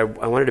thing was I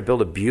wanted to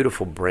build a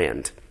beautiful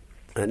brand.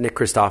 Nick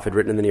Kristof had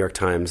written in the New York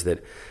Times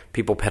that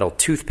people peddle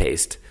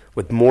toothpaste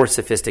with more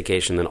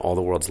sophistication than all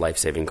the world's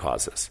life-saving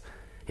causes.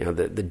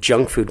 The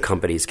junk food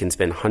companies can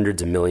spend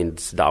hundreds of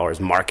millions of dollars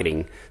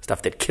marketing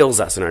stuff that kills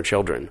us and our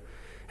children.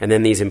 And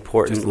then these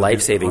important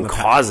life-saving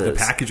causes.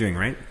 The packaging,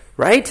 right?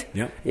 Right?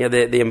 Yeah.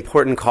 The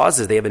important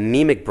causes. They have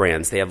anemic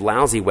brands. They have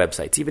lousy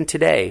websites. Even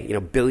today,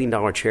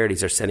 billion-dollar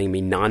charities are sending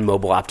me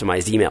non-mobile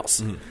optimized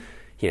emails.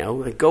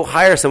 Go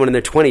hire someone in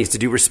their 20s to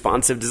do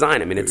responsive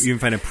design. I mean, you can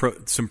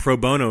find some pro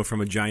bono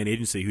from a giant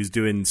agency who's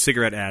doing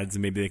cigarette ads,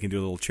 and maybe they can do a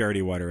little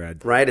charity water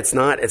ad. Right. It's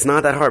not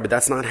that hard, but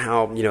that's not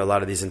how a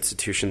lot of these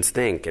institutions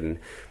think. And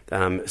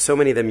so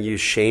many of them use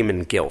shame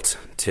and guilt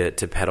to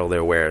peddle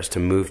their wares,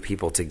 to move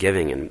people to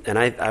giving. And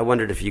I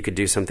wondered if you could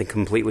do something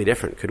completely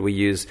different. Could we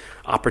use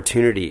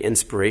opportunity,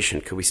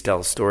 inspiration? Could we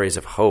tell stories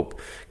of hope?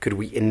 Could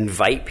we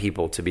invite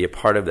people to be a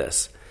part of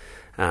this?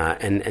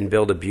 And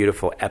build a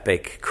beautiful,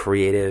 epic,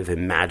 creative,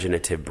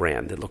 imaginative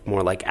brand that looked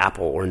more like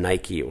Apple or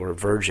Nike or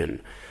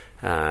Virgin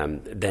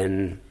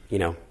than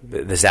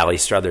the Sally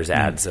Struthers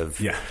ads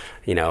of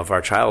of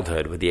our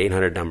childhood, with the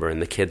 800 number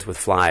and the kids with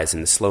flies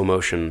and the slow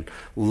motion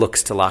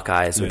looks to lock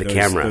eyes with the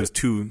camera. Those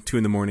 2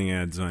 in the morning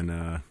ads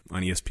on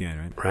ESPN,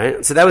 right?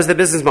 Right. So that was the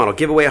business model: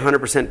 give away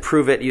 100%,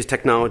 prove it, use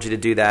technology to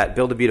do that,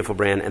 build a beautiful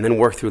brand, and then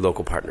work through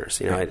local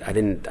partners. I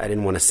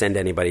didn't want to send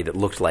anybody that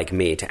looked like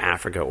me to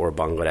Africa or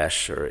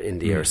Bangladesh or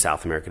India or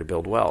South America to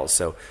build wells.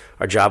 So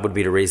our job would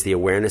be to raise the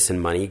awareness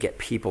and money, get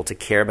people to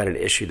care about an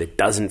issue that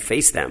doesn't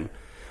face them,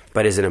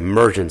 but is an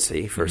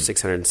emergency for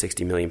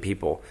 660 million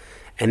people,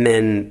 and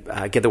then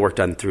get the work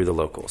done through the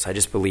locals. I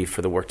just believe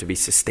for the work to be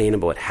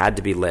sustainable, it had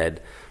to be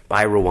led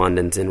by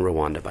Rwandans in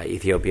Rwanda, by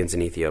Ethiopians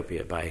in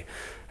Ethiopia, by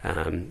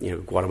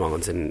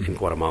Guatemalans in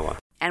Guatemala.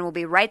 And we'll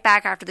be right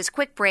back after this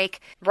quick break,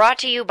 brought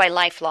to you by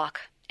LifeLock.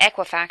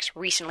 Equifax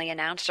recently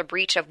announced a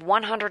breach of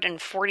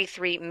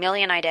 143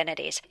 million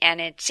identities,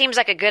 and it seems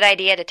like a good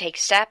idea to take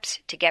steps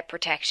to get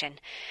protection.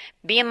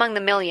 Be among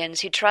the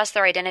millions who trust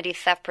their identity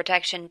theft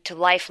protection to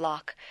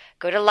LifeLock.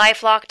 Go to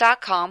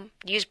lifelock.com,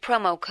 use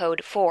promo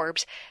code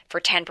Forbes for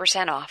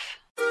 10% off.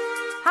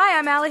 Hi,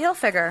 I'm Allie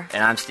Hilfiger.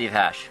 And I'm Steve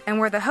Hash.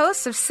 And we're the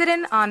hosts of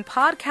Sit-In on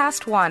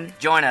Podcast One.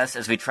 Join us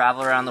as we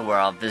travel around the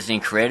world visiting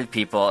creative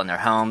people in their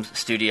homes,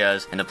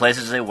 studios, and the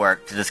places they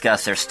work to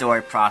discuss their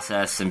story,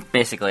 process, and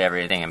basically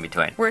everything in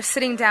between. We're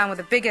sitting down with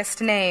the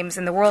biggest names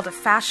in the world of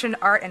fashion,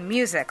 art, and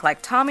music,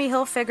 like Tommy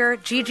Hilfiger,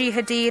 Gigi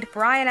Hadid,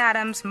 Bryan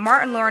Adams,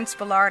 Martin Lawrence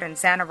Ballard, and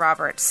Xana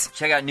Roberts.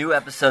 Check out new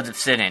episodes of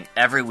Sit-In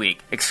every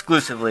week,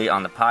 exclusively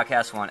on the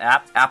Podcast One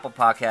app, Apple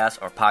Podcasts,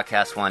 or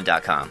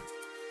podcastone.com.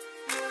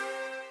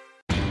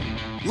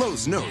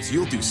 Lowe's knows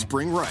you'll do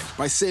spring right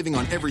by saving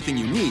on everything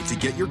you need to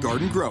get your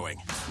garden growing.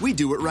 We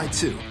do it right,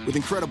 too, with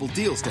incredible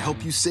deals to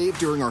help you save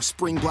during our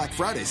Spring Black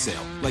Friday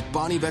sale, like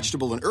Bonnie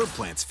vegetable and herb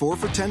plants, 4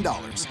 for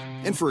 $10.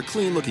 And for a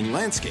clean-looking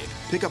landscape,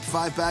 pick up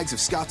 5 bags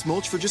of Scott's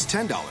mulch for just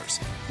 $10.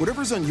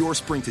 Whatever's on your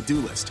spring to-do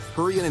list,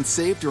 hurry in and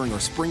save during our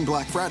Spring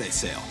Black Friday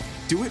sale.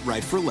 Do it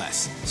right for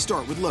less.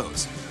 Start with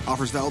Lowe's.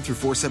 Offers valid through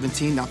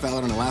 4/17, not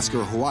valid on Alaska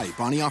or Hawaii.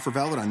 Bonnie offer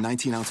valid on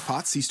 19-ounce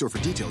pots. See store for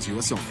details,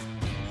 U.S. only.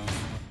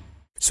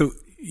 So,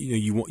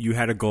 you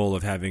had a goal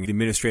of having the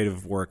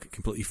administrative work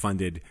completely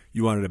funded.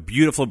 You wanted a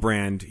beautiful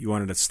brand. You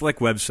wanted a slick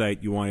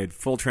website. You wanted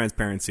full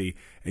transparency,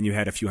 and you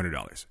had a few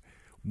 $100s.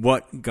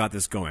 What got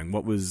this going?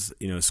 What was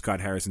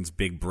Scott Harrison's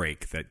big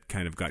break that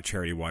kind of got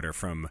Charity Water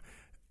from?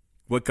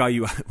 What got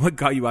you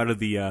out of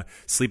the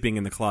sleeping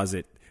in the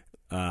closet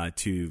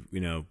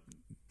to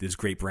this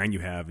great brand you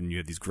have, and you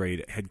have these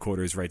great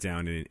headquarters right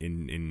down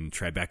in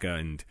Tribeca,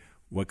 and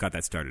what got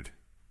that started?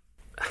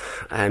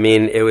 I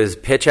mean, it was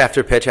pitch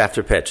after pitch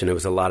after pitch, and it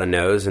was a lot of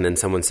no's, and then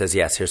someone says,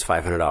 yes, here's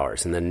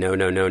 $500, and then no,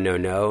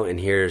 and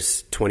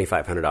here's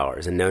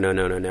 $2,500, and no,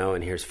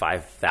 and here's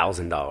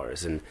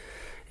 $5,000, and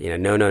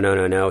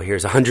no,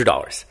 here's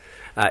 $100.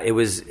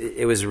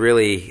 It was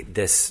really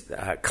this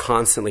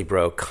constantly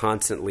broke,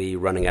 constantly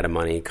running out of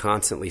money,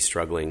 constantly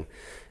struggling.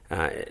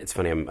 It's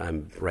funny,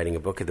 I'm writing a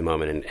book at the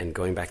moment and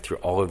going back through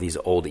all of these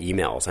old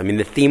emails. I mean,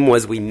 the theme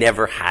was we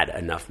never had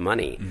enough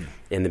money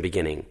in the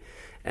beginning.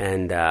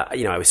 And,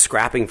 I was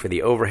scrapping for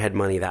the overhead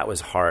money. That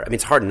was hard. I mean,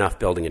 it's hard enough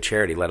building a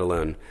charity, let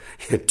alone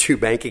 2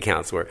 bank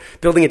accounts. Where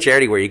building a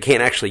charity where you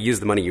can't actually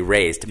use the money you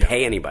raised to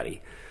pay anybody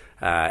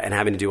and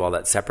having to do all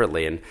that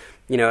separately. And,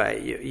 you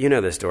know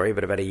the story,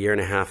 but about a year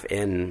and a half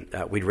in,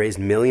 we'd raised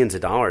millions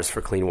of dollars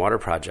for clean water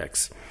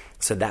projects.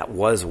 So that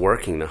was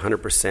working. The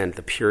 100%,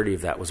 the purity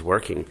of that was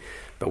working.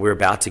 But we were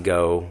about to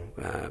go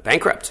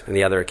bankrupt in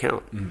the other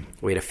account.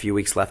 We had a few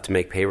weeks left to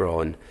make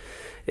payroll, and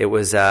it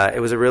was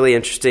a really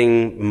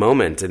interesting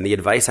moment, and the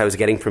advice I was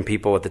getting from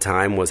people at the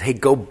time was, hey,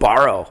 go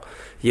borrow.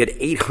 You had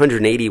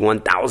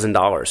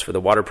 $881,000 for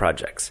the water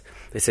projects.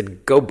 They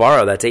said, go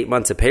borrow. That's 8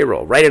 months of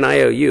payroll. Write an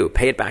IOU.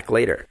 Pay it back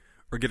later.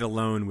 Or get a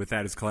loan with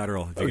that as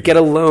collateral. Or get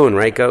a loan,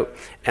 right? Go.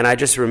 And I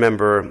just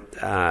remember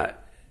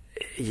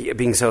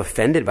being so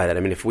offended by that.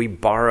 I mean, if we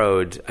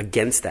borrowed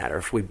against that, or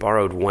if we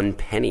borrowed 1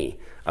 penny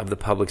of the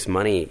public's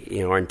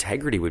money, our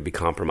integrity would be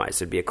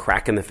compromised. It'd be a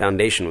crack in the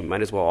foundation. We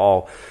might as well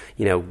all,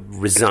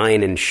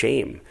 resign in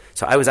shame.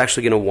 So I was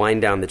actually going to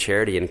wind down the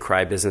charity and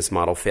cry business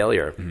model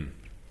failure.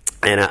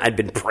 And I'd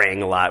been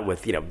praying a lot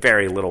with,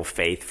 very little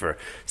faith for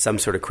some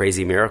sort of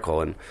crazy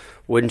miracle. And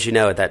wouldn't you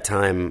know, at that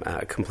time,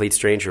 a complete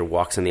stranger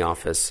walks in the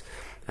office,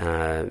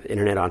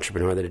 internet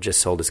entrepreneur that had just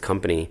sold his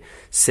company,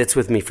 sits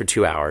with me for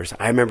 2 hours.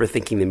 I remember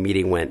thinking the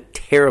meeting went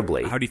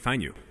terribly. How did he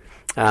find you?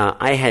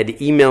 I had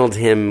emailed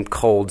him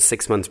cold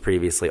 6 months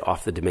previously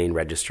off the domain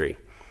registry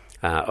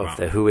of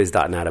the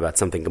whois.net about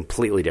something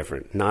completely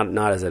different,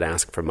 not as an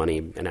ask for money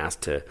and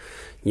asked to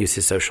use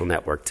his social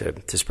network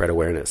to spread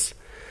awareness.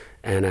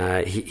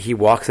 And he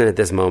walks in at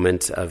this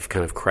moment of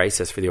kind of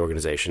crisis for the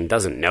organization,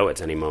 doesn't know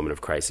it's any moment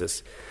of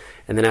crisis.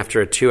 And then after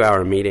a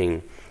 2-hour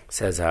meeting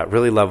says,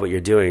 really love what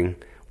you're doing,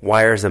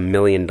 wires $1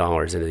 million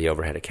into the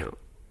overhead account.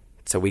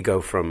 So we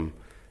go from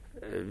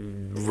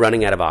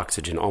running out of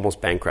oxygen,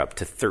 almost bankrupt,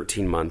 to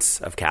 13 months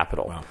of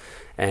capital. Wow.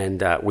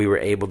 And we were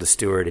able to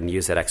steward and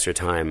use that extra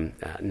time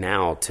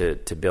now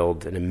to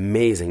build an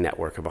amazing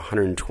network of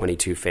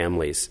 122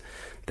 families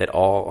that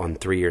all on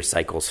 3-year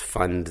cycles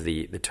fund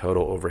the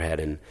total overhead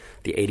and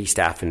the 80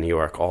 staff in New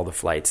York, all the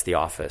flights, the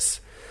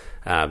office.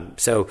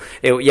 So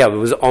it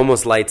was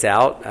almost lights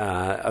out.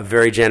 A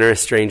very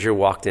generous stranger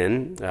walked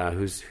in,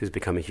 who's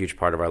become a huge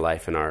part of our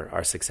life and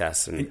our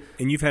success. And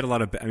you've had a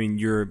lot of,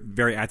 you're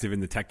very active in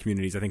the tech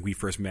communities. I think we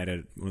first met at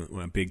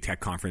a big tech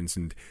conference,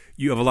 and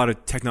you have a lot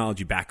of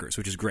technology backers,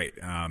 which is great.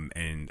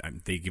 And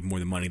they give more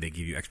than money. They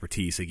give you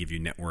expertise. They give you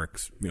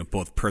networks,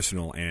 both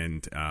personal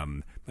and,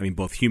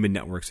 both human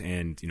networks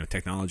and,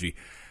 technology.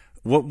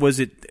 What was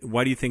it?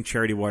 Why do you think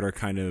Charity Water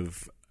kind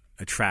of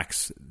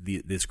attracts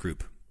this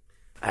group?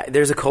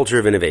 There's a culture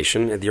of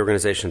innovation at the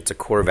organization. It's a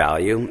core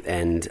value,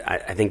 and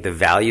I think the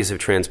values of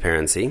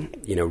transparency,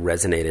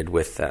 resonated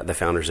with the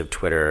founders of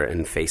Twitter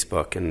and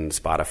Facebook and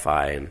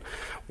Spotify and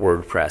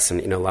WordPress,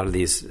 and a lot of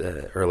these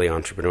early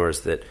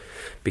entrepreneurs that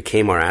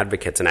became our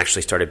advocates and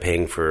actually started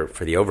paying for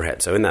the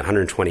overhead. So in that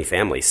 120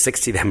 families,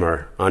 60 of them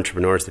are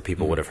entrepreneurs that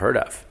people would have heard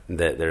of.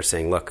 That they're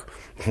saying, look,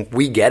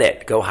 we get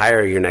it. Go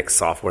hire your next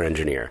software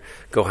engineer.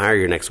 Go hire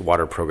your next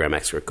water program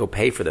expert. Go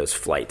pay for those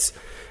flights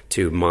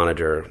to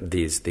monitor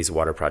these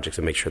water projects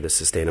and make sure they're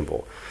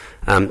sustainable.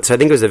 So I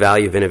think it was the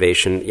value of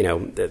innovation,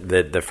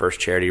 the first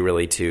charity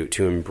really to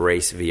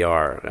embrace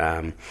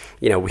VR.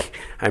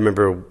 I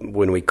remember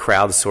when we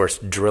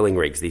crowdsourced drilling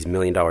rigs, these $1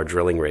 million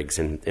drilling rigs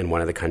in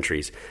one of the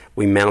countries,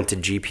 we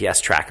mounted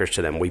GPS trackers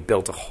to them. We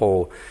built a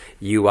whole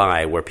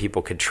UI where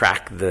people could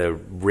track the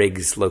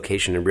rig's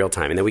location in real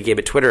time. And then we gave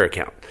it a Twitter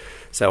account.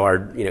 So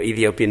our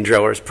Ethiopian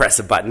drillers press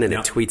a button and it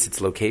tweets its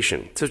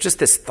location. So it's just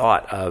this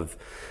thought of,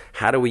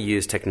 how do we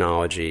use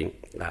technology?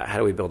 How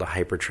do we build a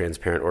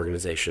hyper-transparent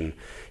organization?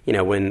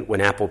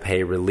 When Apple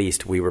Pay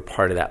released, we were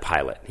part of that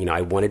pilot.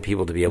 I wanted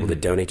people to be able to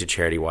donate to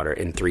charity water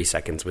in 3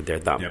 seconds with their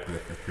thumb. Yep,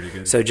 that's pretty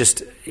good. So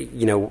just,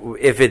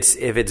 if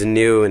it's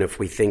new and if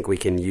we think we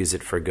can use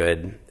it for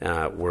good,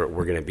 we're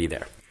going to be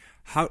there.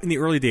 How, in the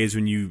early days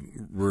when you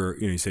were,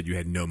 you said you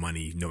had no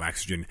money, no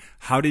oxygen,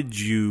 how did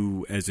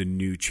you, as a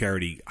new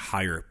charity,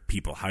 hire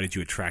people? How did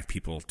you attract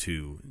people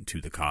to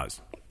the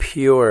cause?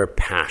 Pure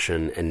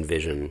passion and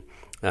vision.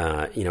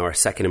 Our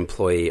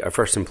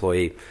first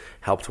employee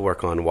helped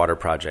work on water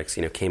projects,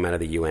 came out of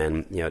the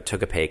UN,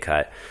 took a pay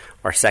cut.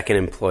 Our second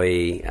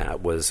employee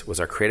was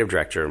our creative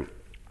director,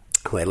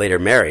 who I later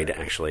married,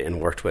 actually,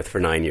 and worked with for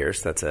 9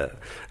 years. That's a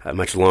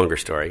much longer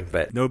story.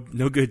 But no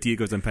good deed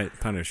goes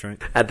unpunished,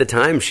 right? At the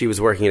time, she was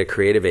working at a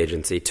creative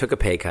agency, took a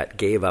pay cut,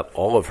 gave up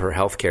all of her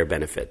healthcare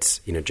benefits,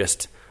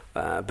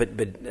 but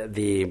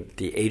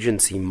the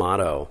agency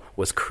motto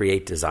was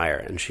create desire,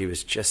 and she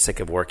was just sick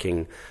of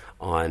working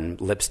on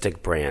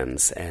lipstick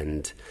brands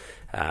and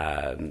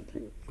I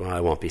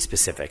won't be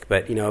specific,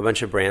 but a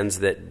bunch of brands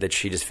that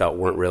she just felt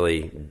weren't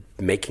really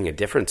making a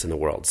difference in the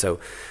world. So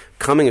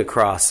coming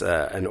across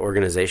an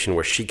organization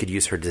where she could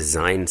use her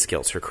design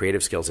skills, her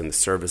creative skills in the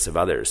service of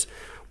others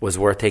was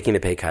worth taking the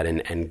pay cut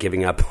and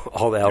giving up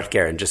all the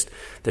healthcare and just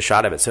the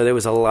shot of it. So there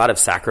was a lot of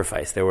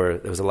sacrifice. There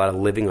was a lot of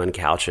living on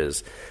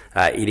couches,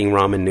 eating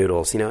ramen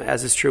noodles,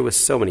 as is true with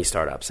so many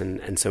startups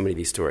and so many of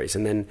these stories.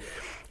 And then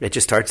it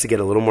just starts to get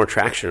a little more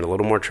traction,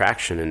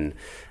 and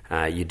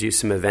you do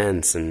some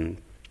events and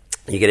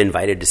you get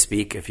invited to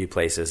speak a few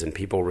places and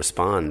people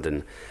respond.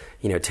 And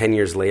 10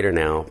 years later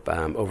now,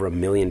 over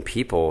 1 million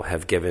people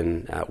have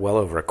given well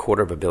over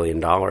 $250 million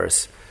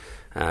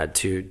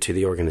to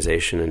the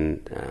organization,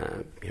 and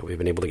we've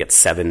been able to get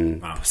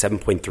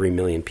 7.3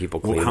 million people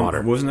clean water.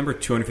 What was the number?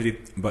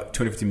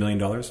 $250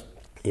 million?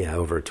 Yeah,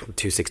 over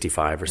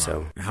 265 or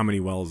so. How many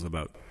wells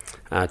about?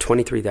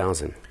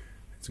 23,000.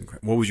 That's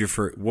incredible.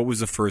 What was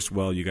the first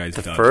well you guys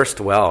dug? The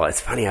first well. It's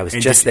funny. I was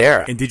just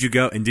there. And did you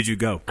go?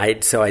 I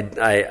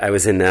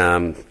was in.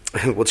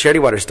 Charity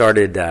Water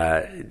started.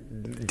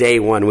 Day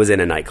one was in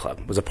a nightclub.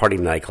 It was a party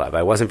nightclub.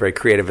 I wasn't very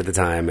creative at the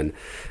time, and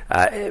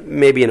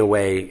maybe in a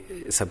way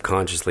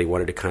subconsciously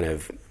wanted to kind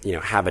of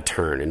have a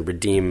turn and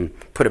redeem,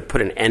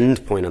 put an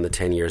end point on the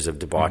 10 years of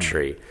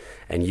debauchery.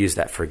 And use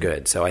that for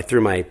good. So I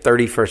threw my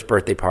 31st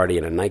birthday party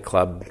in a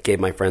nightclub,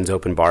 gave my friends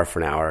open bar for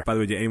an hour. By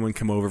the way, did anyone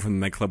come over from the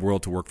nightclub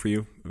world to work for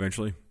you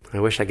eventually? I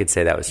wish I could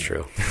say that was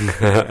true.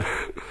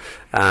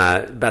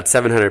 About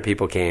 700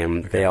 people came.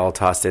 Okay. They all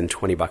tossed in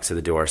 $20 at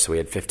the door, so we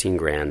had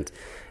 $15,000.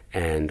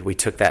 And we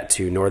took that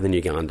to northern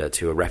Uganda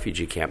to a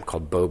refugee camp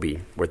called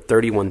Bobi, where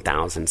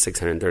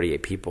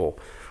 31,638 people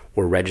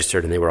were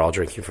registered, and they were all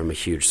drinking from a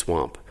huge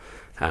swamp.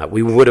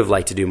 We would have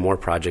liked to do more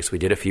projects. We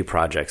did a few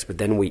projects, but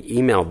then we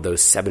emailed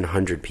those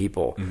 700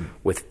 people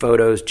with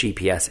photos,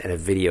 GPS, and a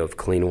video of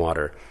clean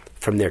water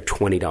from their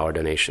 $20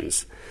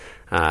 donations.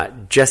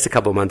 Just a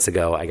couple months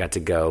ago, I got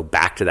to go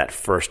back to that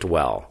first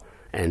well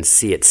and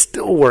see it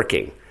still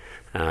working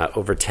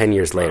over 10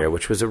 years later,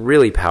 which was a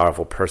really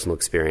powerful personal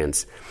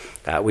experience.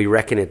 We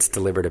reckon it's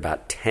delivered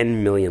about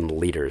 10 million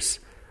liters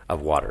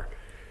of water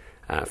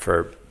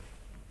for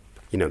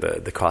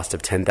the cost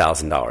of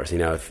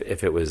 $10,000.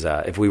 If it was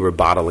if we were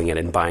bottling it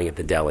and buying it at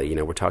the deli,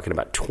 we're talking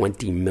about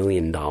 $20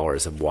 million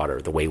of water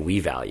the way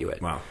we value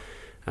it. Wow.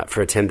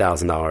 For a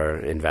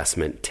 $10,000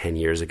 investment 10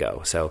 years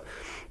ago. So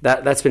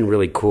that's been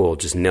really cool,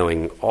 just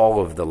knowing all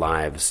of the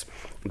lives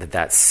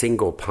that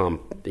single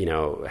pump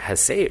has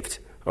saved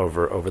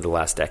over the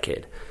last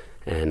decade.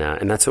 And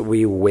that's what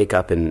we wake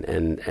up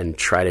and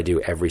try to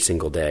do every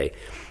single day.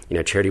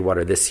 Charity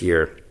Water this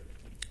year,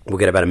 we'll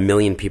get about 1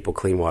 million people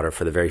clean water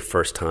for the very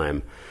first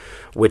time,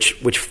 which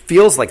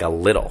feels like a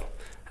little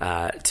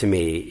to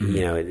me.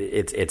 Mm-hmm.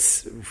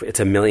 It's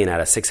 1 million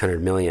out of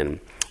 600 million.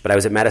 But I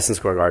was at Madison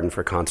Square Garden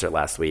for a concert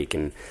last week,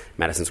 and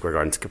Madison Square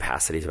Garden's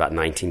capacity is about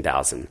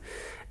 19,000.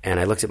 And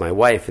I looked at my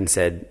wife and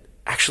said,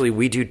 actually,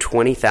 we do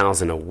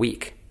 20,000 a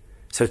week.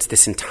 So it's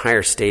this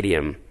entire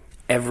stadium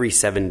every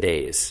 7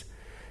 days.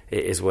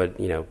 is what,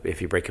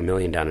 if you break 1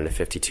 million down into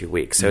 52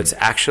 weeks. So it's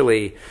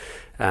actually,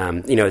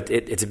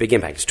 it's a big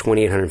impact. It's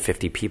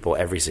 2,850 people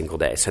every single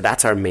day. So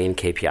that's our main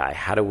KPI.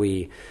 How do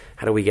we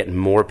get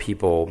more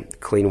people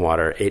clean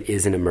water? It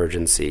is an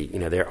emergency.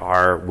 There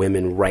are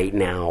women right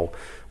now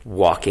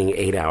walking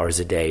 8 hours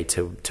a day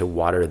to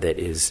water that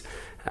is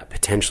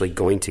potentially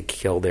going to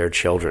kill their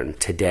children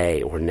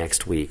today or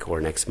next week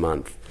or next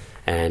month.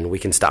 And we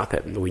can stop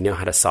it. We know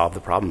how to solve the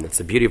problem. That's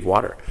the beauty of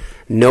water.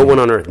 No one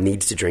on earth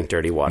needs to drink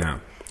dirty water. No.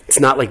 It's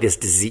not like this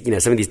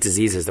disease, some of these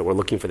diseases that we're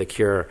looking for the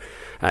cure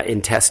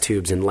in test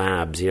tubes in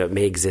labs, it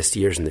may exist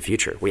years in the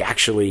future. We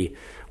actually,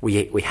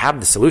 we have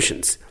the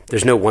solutions.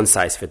 There's no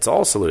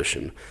one-size-fits-all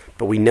solution,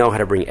 but we know how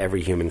to bring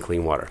every human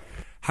clean water.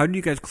 How do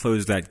you guys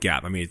close that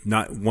gap? I mean,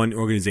 not one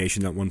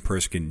organization, not one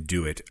person can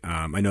do it.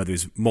 I know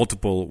there's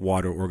multiple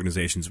water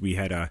organizations. We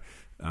had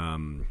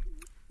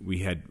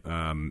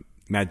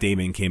Matt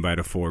Damon came by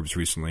to Forbes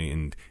recently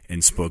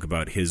and spoke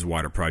about his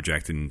water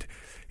project, and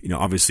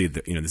obviously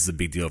this is a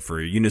big deal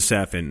for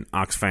UNICEF and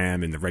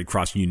Oxfam and the Red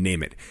Cross, you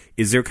name it.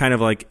 Is there kind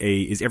of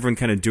is everyone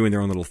kind of doing their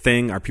own little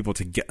thing? Are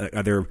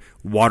there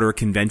water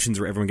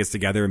conventions where everyone gets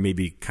together and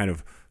maybe kind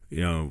of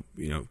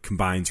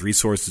combines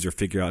resources or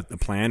figure out a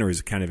plan, or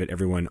is it kind of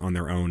everyone on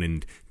their own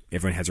and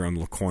everyone has their own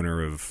little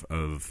corner of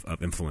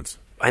influence?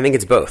 I think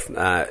it's both.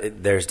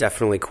 There's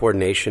definitely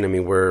coordination. I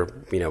mean, we're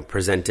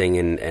presenting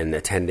and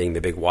attending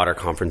the big water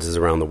conferences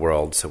around the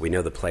world, so we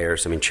know the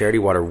players. I mean, Charity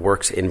Water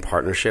works in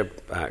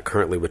partnership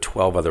currently with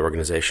 12 other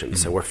organizations.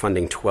 Mm-hmm. So we're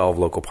funding 12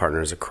 local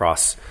partners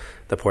across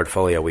the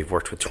portfolio. We've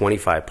worked with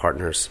 25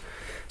 partners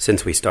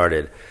since we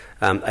started.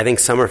 I think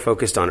some are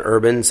focused on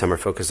urban, some are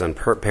focused on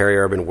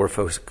peri-urban. We're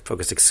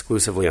focused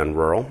exclusively on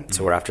rural, mm-hmm.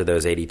 So we're after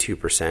those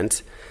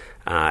 82%.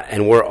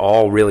 And we're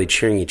all really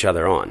cheering each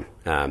other on.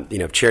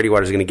 If Charity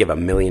Water is going to give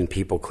 1 million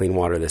people clean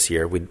water this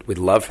year, we'd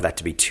love for that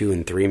to be 2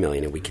 and 3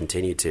 million, and we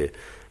continue to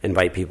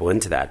invite people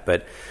into that.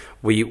 But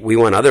we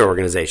want other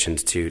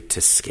organizations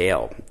to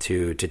scale,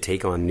 to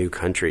take on new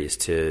countries,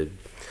 to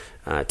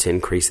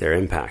increase their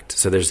impact.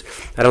 So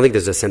I don't think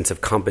there's a sense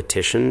of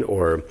competition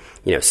or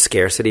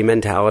scarcity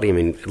mentality. I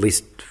mean, at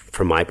least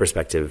from my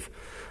perspective,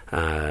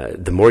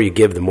 the more you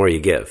give, the more you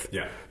give.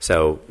 Yeah.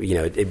 So,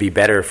 it'd be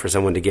better for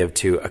someone to give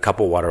to a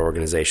couple water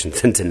organizations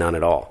than to none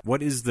at all.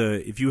 What is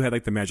if you had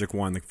the magic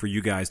wand, for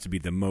you guys to be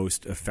the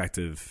most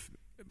effective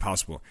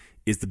possible,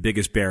 is the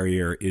biggest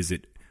barrier? Is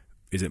it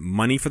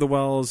money for the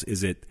wells?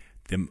 Is it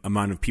the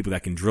amount of people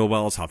that can drill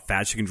wells? How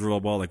fast you can drill a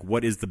well?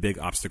 What is the big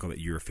obstacle that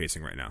you're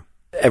facing right now?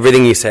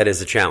 Everything you said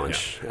is a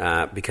challenge,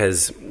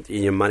 because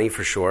money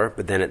for sure,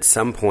 but then at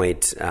some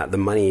point, the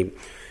money,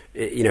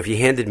 if you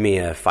handed me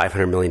a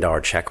 $500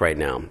 million check right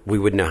now, we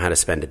wouldn't know how to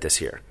spend it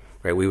this year.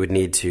 Right, we would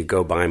need to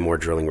go buy more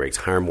drilling rigs,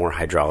 hire more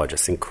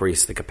hydrologists,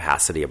 increase the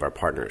capacity of our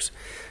partners.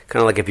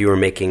 Kind of like if you were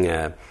making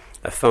a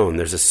phone,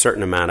 there's a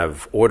certain amount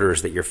of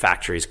orders that your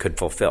factories could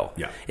fulfill.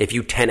 Yeah. If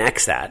you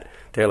 10x that,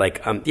 they're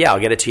like, I'll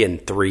get it to you in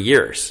 3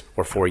 years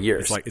or 4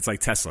 years. It's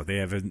like Tesla. They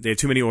have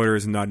too many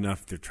orders and not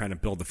enough. They're trying to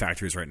build the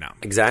factories right now.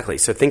 Exactly.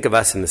 So think of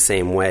us in the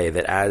same way,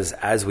 that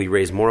as we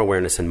raise more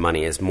awareness and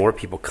money, as more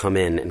people come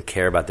in and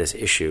care about this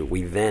issue,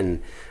 we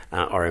then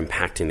are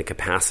impacting the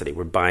capacity.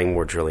 We're buying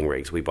more drilling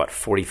rigs. We bought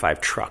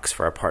 45 trucks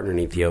for our partner in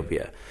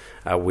Ethiopia.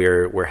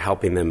 We're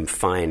helping them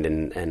find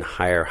and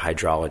hire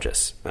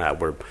hydrologists.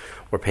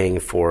 We're paying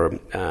for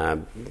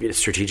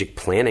strategic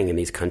planning in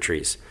these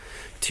countries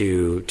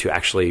to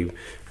actually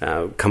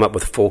come up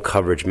with full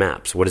coverage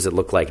maps. What does it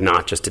look like,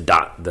 not just to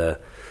dot the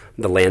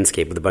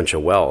landscape with a bunch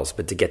of wells,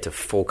 but to get to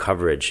full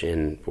coverage?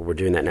 We're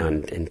doing that now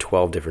in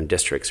 12 different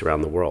districts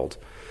around the world.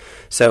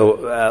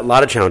 So a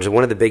lot of challenges.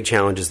 One of the big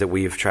challenges that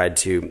we've tried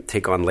to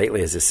take on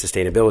lately is this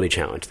sustainability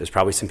challenge. There's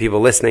probably some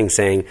people listening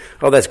saying,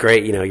 oh, that's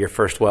great. Your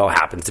first well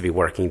happens to be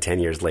working 10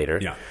 years later.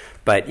 Yeah.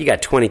 But you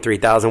got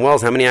 23,000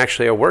 wells. How many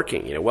actually are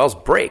working? Wells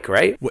break,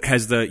 right?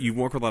 You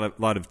work with a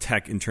lot of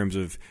tech in terms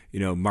of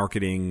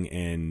marketing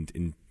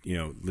and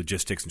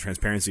logistics and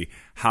transparency.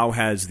 How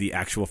has the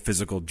actual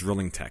physical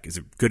drilling tech? Is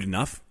it good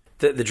enough?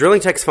 The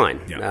drilling tech's fine.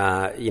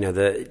 Yeah.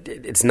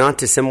 It's not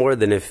dissimilar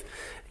than if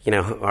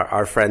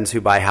our friends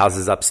who buy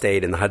houses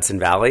upstate in the Hudson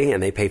Valley,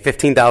 and they pay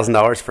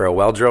 $15,000 for a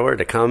well driller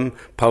to come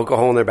poke a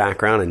hole in their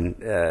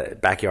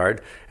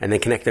backyard, and then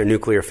connect their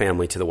nuclear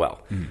family to the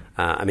well.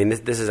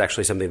 Mm. This is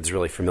actually something that's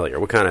really familiar.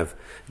 We're kind of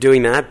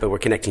doing that, but we're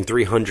connecting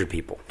 300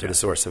 people to the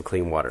source of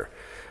clean water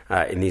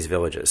in these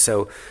villages.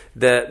 So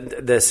the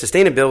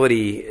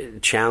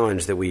sustainability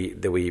challenge that we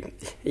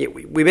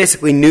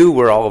basically knew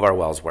where all of our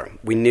wells were.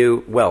 We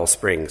knew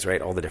springs,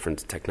 right? All the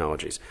different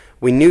technologies.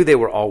 We knew they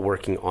were all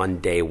working on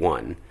day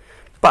one.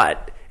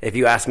 But if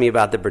you asked me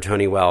about the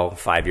Bertoni well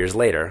 5 years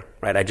later,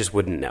 right, I just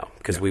wouldn't know,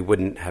 because we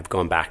wouldn't have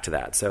gone back to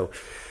that. So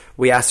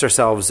we asked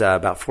ourselves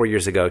about 4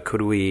 years ago,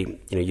 could we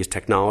use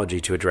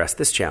technology to address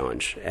this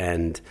challenge?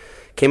 And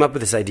came up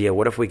with this idea,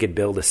 what if we could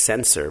build a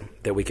sensor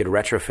that we could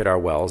retrofit our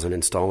wells and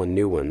install in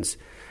new ones,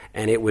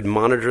 and it would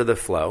monitor the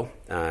flow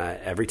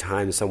every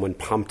time someone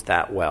pumped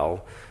that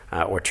well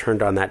or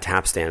turned on that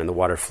tap stand and the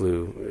water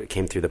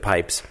came through the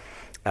pipes.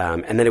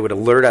 And then it would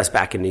alert us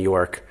back in New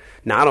York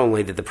not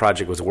only that the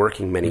project was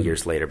working many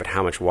years later, but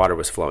how much water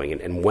was flowing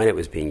and when it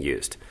was being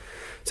used.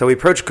 So we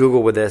approached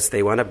Google with this.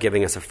 They wound up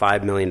giving us a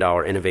 $5 million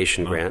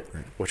innovation grant,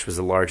 which was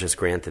the largest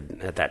grant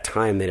that at that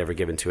time they'd ever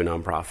given to a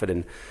nonprofit.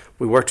 And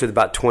we worked with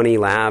about 20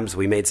 labs.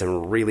 We made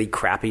some really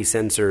crappy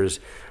sensors.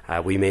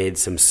 We made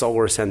some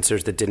solar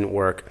sensors that didn't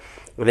work.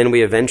 And then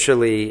we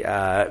eventually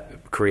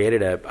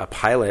created a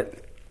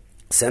pilot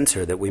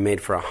sensor that we made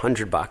for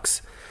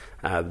 $100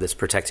 that's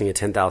protecting a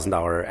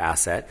 $10,000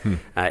 asset.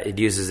 It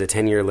uses a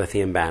 10-year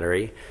lithium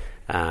battery.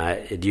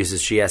 It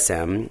uses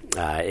GSM.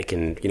 It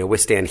can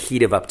withstand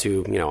heat of up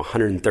to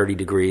 130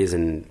 degrees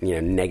and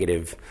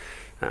negative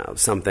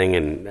something,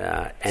 and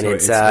so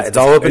it's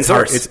all open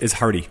source. It's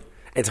hardy.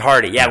 It's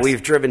hardy. Yeah, Yes.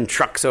 We've driven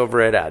trucks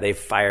over it. They've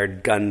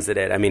fired guns at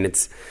it. I mean,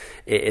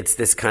 it's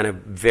this kind of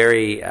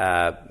very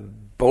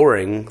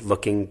boring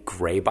looking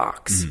gray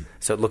box.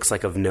 So it looks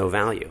like of no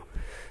value.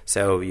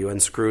 So you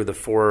unscrew the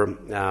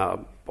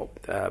 4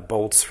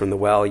 bolts from the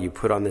well, you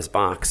put on this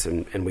box,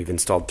 and we've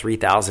installed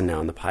 3,000 now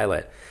in the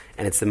pilot,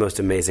 and it's the most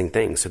amazing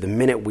thing. So the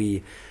minute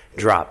we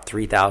dropped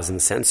 3,000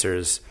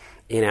 sensors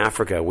in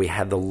Africa, we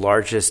had the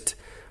largest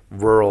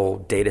rural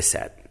data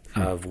set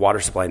of water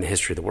supply in the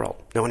history of the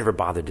world. No one ever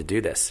bothered to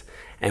do this.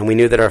 And we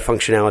knew that our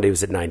functionality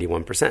was at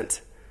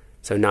 91%.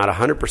 So not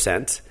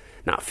 100%,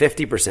 not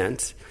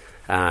 50%.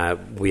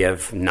 We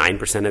have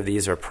 9% of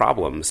these are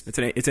problems. It's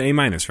an A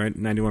minus, right?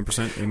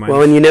 91% A minus.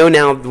 Well, and you know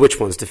now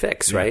which ones to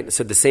fix, right?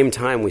 So at the same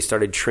time, we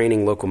started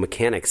training local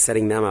mechanics,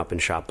 setting them up in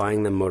shop,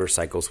 buying them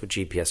motorcycles with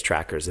GPS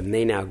trackers, and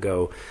they now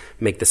go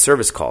make the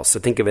service calls. So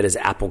think of it as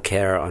Apple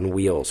Care on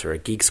wheels or a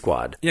Geek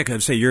Squad. Yeah, because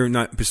I'd say you're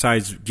not,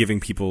 besides giving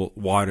people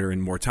water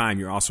and more time,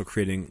 you're also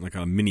creating like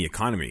a mini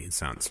economy, it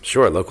sounds.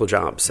 Sure, local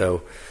jobs.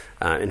 So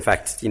in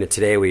fact,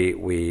 today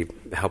we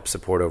help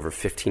support over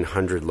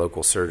 1,500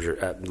 local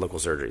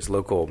surgeries,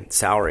 local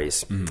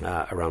salaries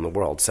around the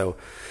world. So,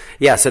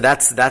 yeah, so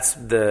that's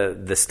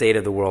the state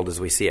of the world as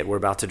we see it. We're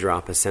about to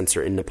drop a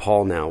sensor in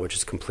Nepal now, which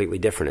is completely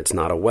different. It's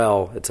not a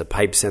well; it's a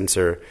pipe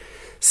sensor.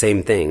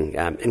 Same thing,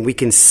 and we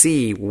can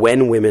see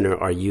when women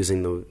are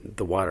using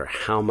the water,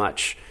 how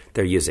much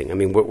they're using. I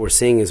mean, what we're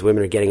seeing is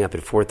women are getting up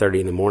at 4:30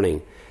 in the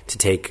morning to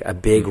take a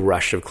big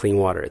rush of clean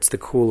water. It's the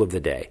cool of the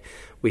day.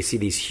 We see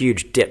these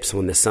huge dips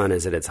when the sun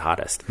is at its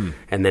hottest,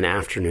 and then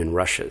afternoon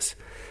rushes.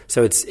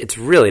 So it's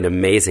really an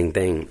amazing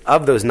thing.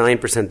 Of those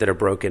 9% that are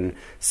broken,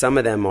 some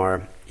of them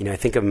are, I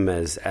think of them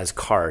as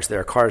cars. There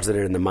are cars that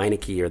are in the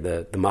Meineke or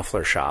the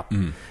muffler shop,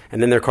 and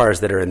then there are cars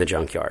that are in the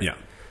junkyard. Yeah.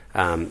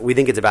 We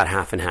think it's about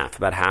half and half.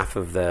 About half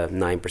of the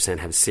 9%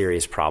 have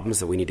serious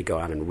problems that we need to go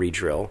out and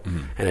re-drill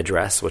and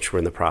address, which we're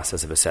in the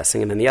process of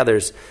assessing. And then the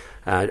others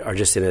are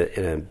just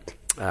in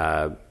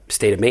a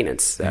state of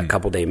maintenance, a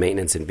couple-day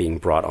maintenance and being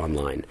brought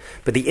online.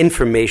 But the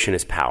information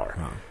is power.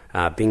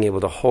 Being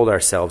able to hold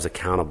ourselves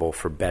accountable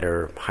for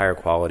better, higher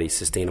quality,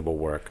 sustainable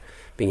work,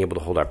 being able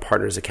to hold our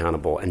partners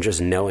accountable, and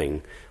just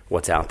knowing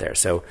what's out there.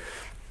 So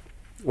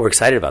we're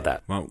excited about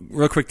that. Well,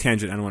 real quick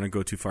tangent. I don't want to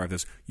go too far with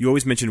this. You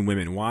always mention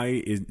women. Why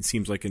it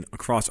seems like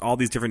across all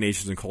these different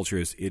nations and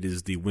cultures, it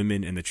is the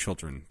women and the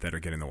children that are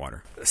getting the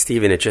water?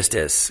 Stephen, it just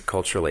is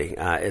culturally.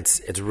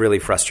 It's really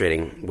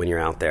frustrating when you're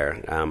out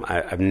there.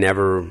 I've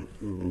never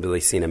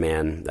really seen a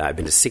man. I've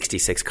been to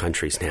 66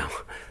 countries now.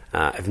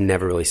 I've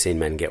never really seen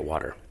men get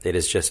water. It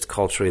is just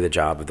culturally the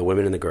job of the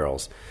women and the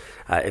girls.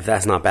 If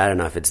that's not bad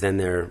enough, it's then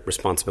their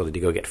responsibility to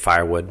go get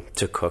firewood,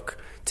 to cook,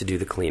 to do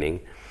the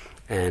cleaning.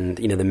 And,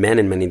 the men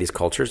in many of these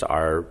cultures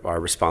are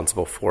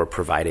responsible for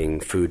providing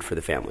food for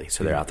the family.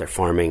 So they're out there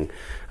farming,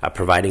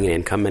 providing an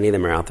income. Many of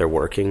them are out there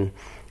working.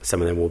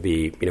 Some of them will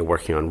be,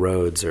 working on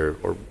roads or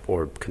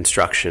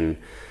construction.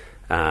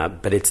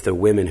 But it's the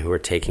women who are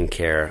taking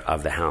care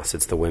of the house.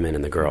 It's the women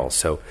and the girls.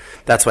 So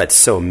that's why it's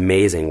so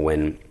amazing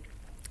when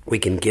we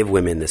can give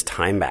women this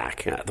time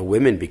back. The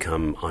women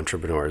become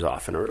entrepreneurs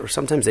often, or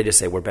sometimes they just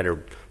say we're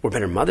better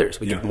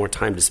mothers. We get more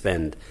time to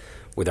spend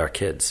with our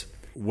kids.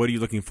 What are you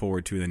looking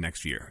forward to in the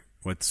next year?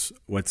 What's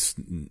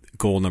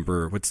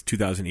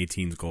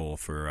 2018's goal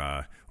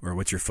for, or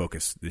what's your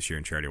focus this year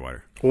in Charity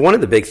Water? Well, one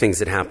of the big things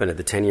that happened at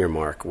the 10-year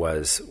mark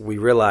was we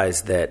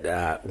realized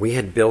that we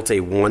had built a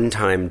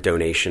one-time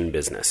donation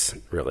business,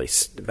 really.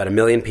 About 1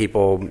 million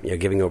people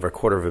giving over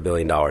 $250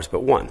 million,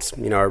 but once.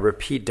 Our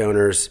repeat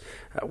donors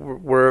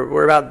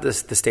were about the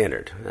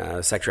standard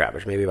sector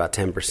average, maybe about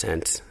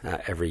 10%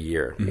 every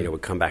year.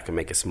 Would come back and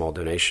make a small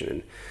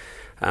donation.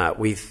 And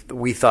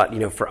we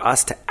thought, for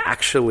us to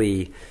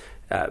actually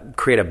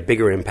create a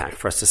bigger impact,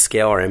 for us to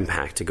scale our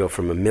impact, to go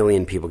from 1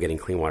 million people getting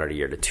clean water a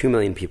year to 2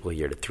 million people a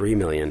year to 3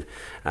 million,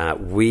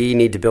 we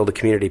need to build a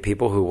community of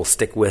people who will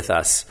stick with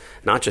us,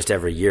 not just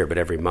every year, but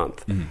every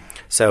month.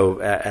 So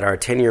at our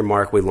 10-year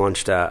mark, we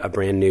launched a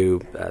brand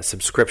new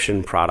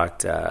subscription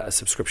product, a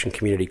subscription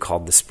community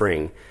called The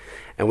Spring.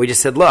 And we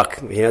just said, look,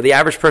 the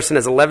average person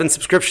has 11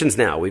 subscriptions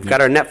now. We've got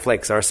our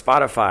Netflix, our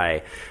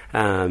Spotify,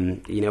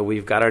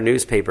 we've got our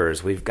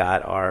newspapers, we've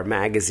got our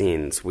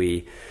magazines.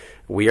 We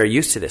are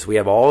used to this. We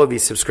have all of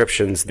these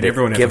subscriptions that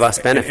give us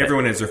benefit.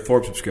 Everyone has their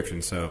Forbes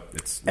subscription, so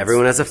it's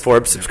everyone has a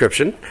Forbes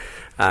subscription.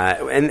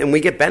 And we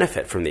get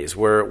benefit from these.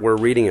 We're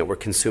reading it. We're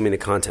consuming the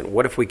content.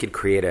 What if we could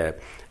create a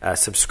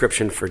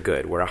subscription for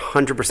good where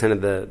 100%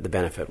 of the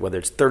benefit, whether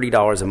it's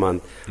 $30 a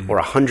month or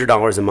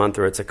 $100 a month,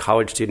 or it's a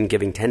college student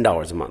giving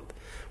 $10 a month,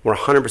 where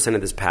 100%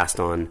 of this passed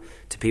on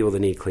to people that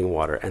need clean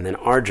water. And then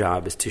our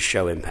job is to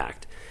show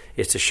impact,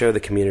 is to show the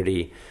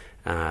community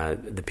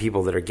the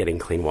people that are getting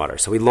clean water.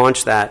 So we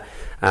launched that.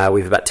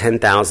 We have about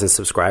 10,000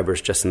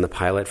 subscribers just in the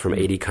pilot from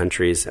 80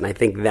 countries. And I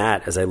think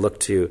that, as I look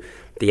to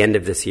the end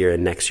of this year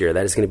and next year,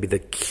 that is going to be the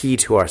key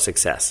to our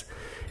success,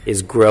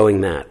 is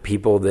growing that.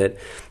 People that,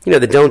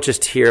 that don't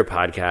just hear a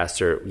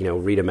podcast or,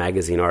 read a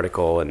magazine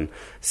article and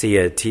see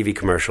a TV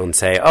commercial and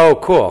say, oh,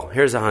 cool,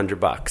 here's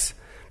 $100.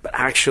 But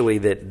actually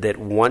that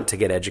want to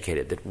get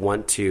educated, that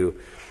want to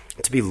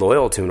be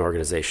loyal to an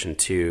organization,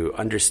 to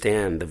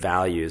understand the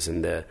values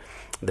and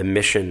the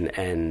mission,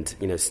 and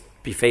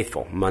be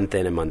faithful month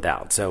in and month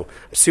out. So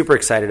I'm super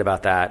excited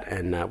about that,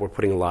 and we're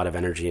putting a lot of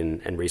energy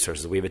and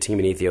resources. We have a team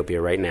in Ethiopia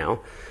right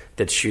now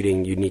that's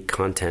shooting unique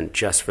content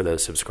just for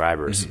those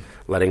subscribers,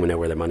 letting them know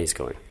where their money's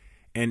going.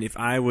 And if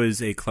I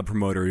was a club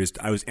promoter,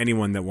 I was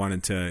anyone that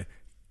wanted to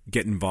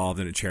get involved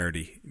in a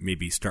charity,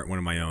 maybe start one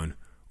of my own,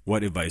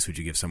 what advice would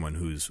you give someone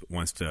who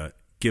wants to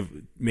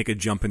make a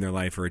jump in their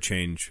life or a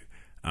change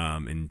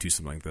and do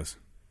something like this?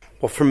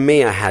 Well, for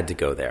me, I had to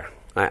go there.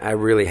 I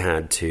really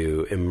had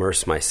to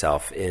immerse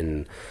myself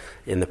in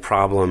the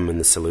problem and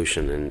the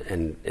solution,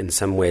 and in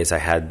some ways I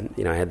had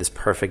this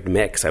perfect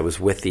mix. I was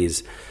with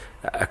these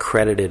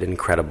accredited,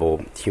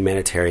 incredible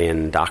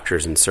humanitarian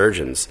doctors and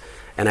surgeons,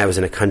 and I was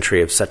in a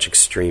country of such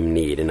extreme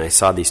need, and I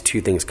saw these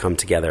two things come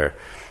together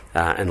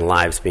and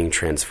lives being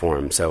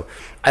transformed. So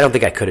I don't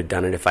think I could have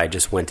done it if I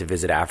just went to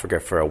visit Africa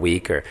for a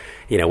week, or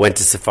went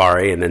to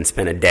safari and then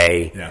spent a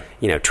day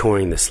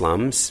touring the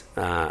slums.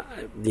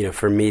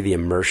 For me, the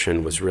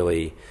immersion was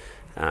really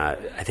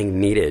I think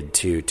needed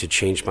to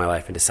change my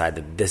life and decide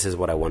that this is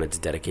what I wanted to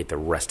dedicate the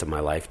rest of my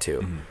life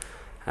to.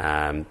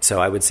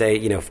 So I would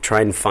say,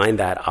 try and find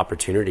that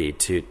opportunity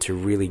to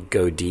really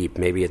go deep.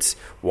 Maybe it's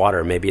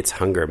water, maybe it's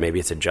hunger, maybe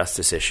it's a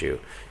justice issue.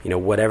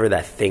 Whatever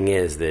that thing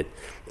is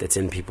that's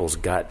in people's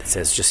gut that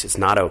says just it's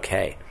not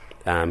okay.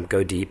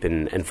 Go deep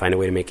and find a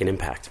way to make an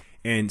impact.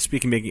 And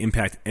speaking of making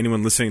impact,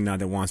 anyone listening now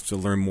that wants to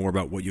learn more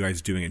about what you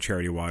guys are doing at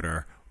Charity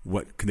Water,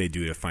 what can they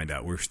do to find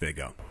out? Where should they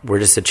go? We're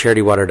just at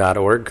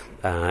charitywater.org.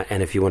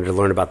 And if you wanted to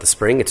learn about the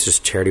spring, it's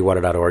just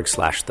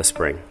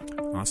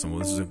charitywater.org/thespring. Awesome. Well,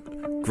 this is a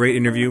great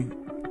interview.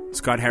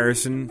 Scott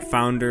Harrison,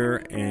 founder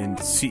and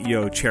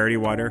CEO of Charity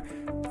Water.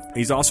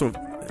 He's also,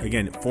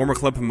 again, former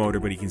club promoter,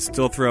 but he can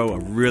still throw a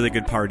really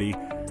good party.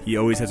 He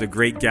always has a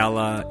great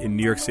gala in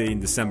New York City in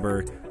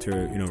December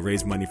to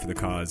raise money for the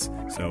cause.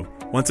 So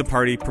once a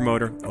party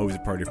promoter, always a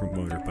party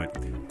promoter,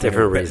 but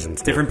different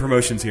reasons, different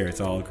promotions here. It's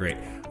all great.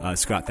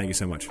 Scott, thank you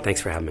so much. Thanks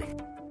for having me.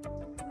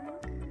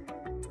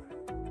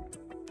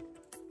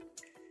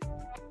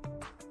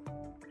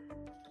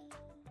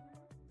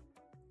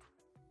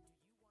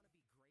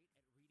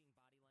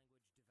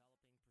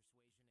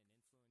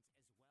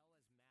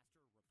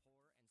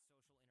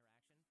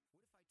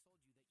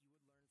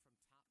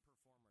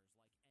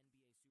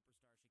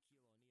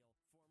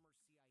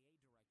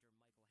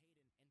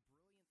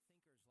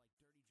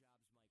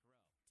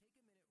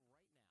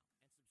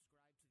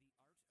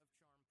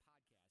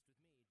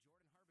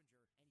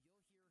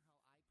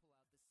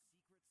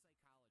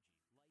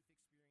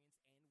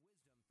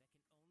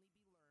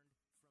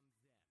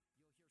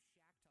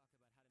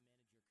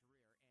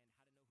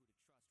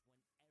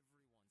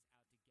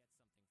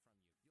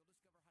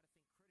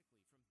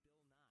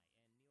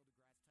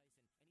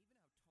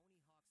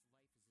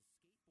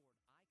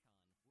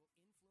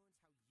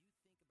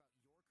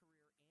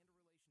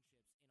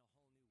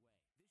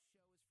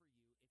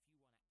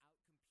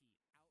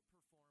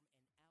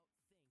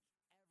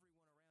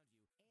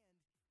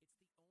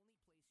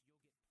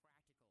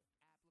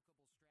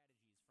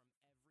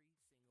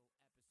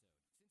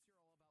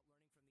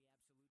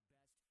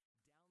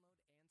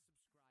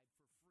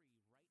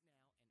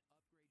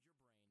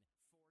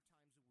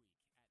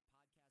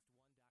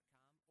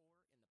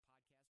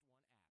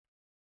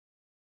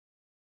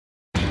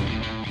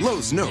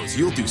 Lowe's knows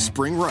you'll do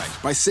spring right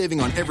by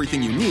saving on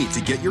everything you need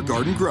to get your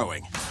garden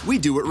growing. We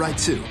do it right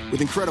too, with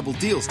incredible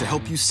deals to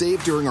help you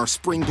save during our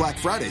Spring Black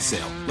Friday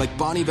sale, like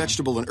Bonnie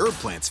vegetable and herb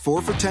plants,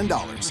 4 for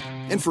 $10.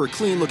 And for a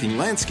clean-looking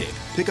landscape,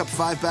 pick up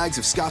 5 bags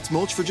of Scott's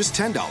mulch for just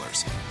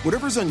 $10.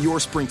 Whatever's on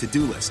your spring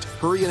to-do list,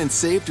 hurry in and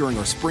save during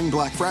our Spring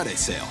Black Friday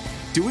sale.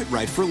 Do it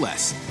right for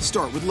less.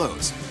 Start with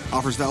Lowe's.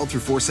 Offers valid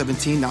through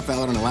 4/17, not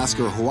valid on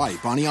Alaska or Hawaii.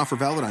 Bonnie offer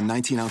valid on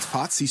 19-ounce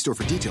pots. See store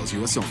for details,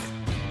 U.S. only.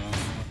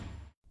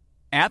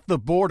 At the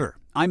border,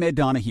 I'm Ed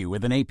Donahue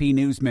with an AP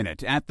News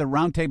Minute. At the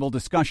roundtable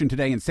discussion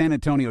today in San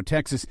Antonio,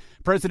 Texas,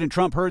 President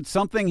Trump heard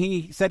something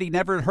he said he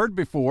never heard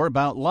before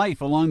about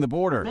life along the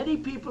border. Many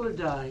people are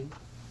dying,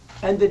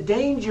 and the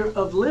danger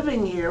of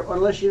living here,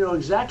 unless you know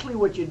exactly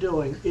what you're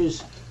doing,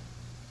 is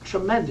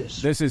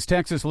tremendous. This is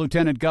Texas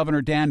Lieutenant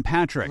Governor Dan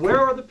Patrick.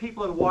 Where are the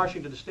people in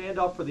Washington to stand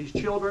up for these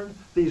children,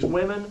 these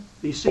women,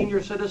 these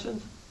senior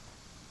citizens?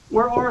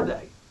 Where are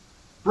they?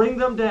 Bring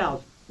them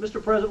down.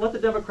 Mr. President, let the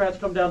Democrats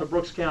come down to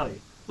Brooks County.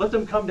 Let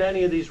them come to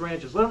any of these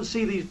ranches. Let them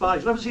see these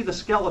bodies. Let them see the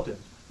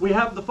skeletons. We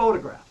have the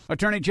photographs.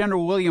 Attorney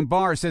General William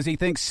Barr says he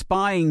thinks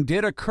spying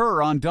did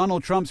occur on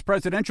Donald Trump's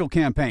presidential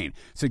campaign,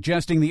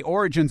 suggesting the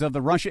origins of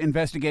the Russia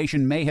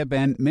investigation may have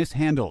been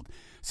mishandled.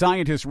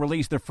 Scientists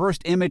released the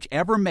first image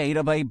ever made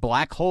of a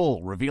black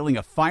hole, revealing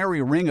a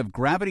fiery ring of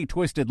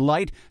gravity-twisted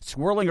light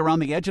swirling around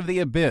the edge of the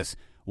abyss.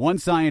 One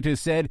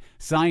scientist said,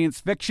 "Science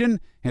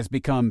fiction has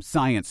become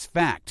science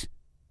fact."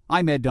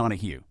 I'm Ed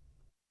Donahue.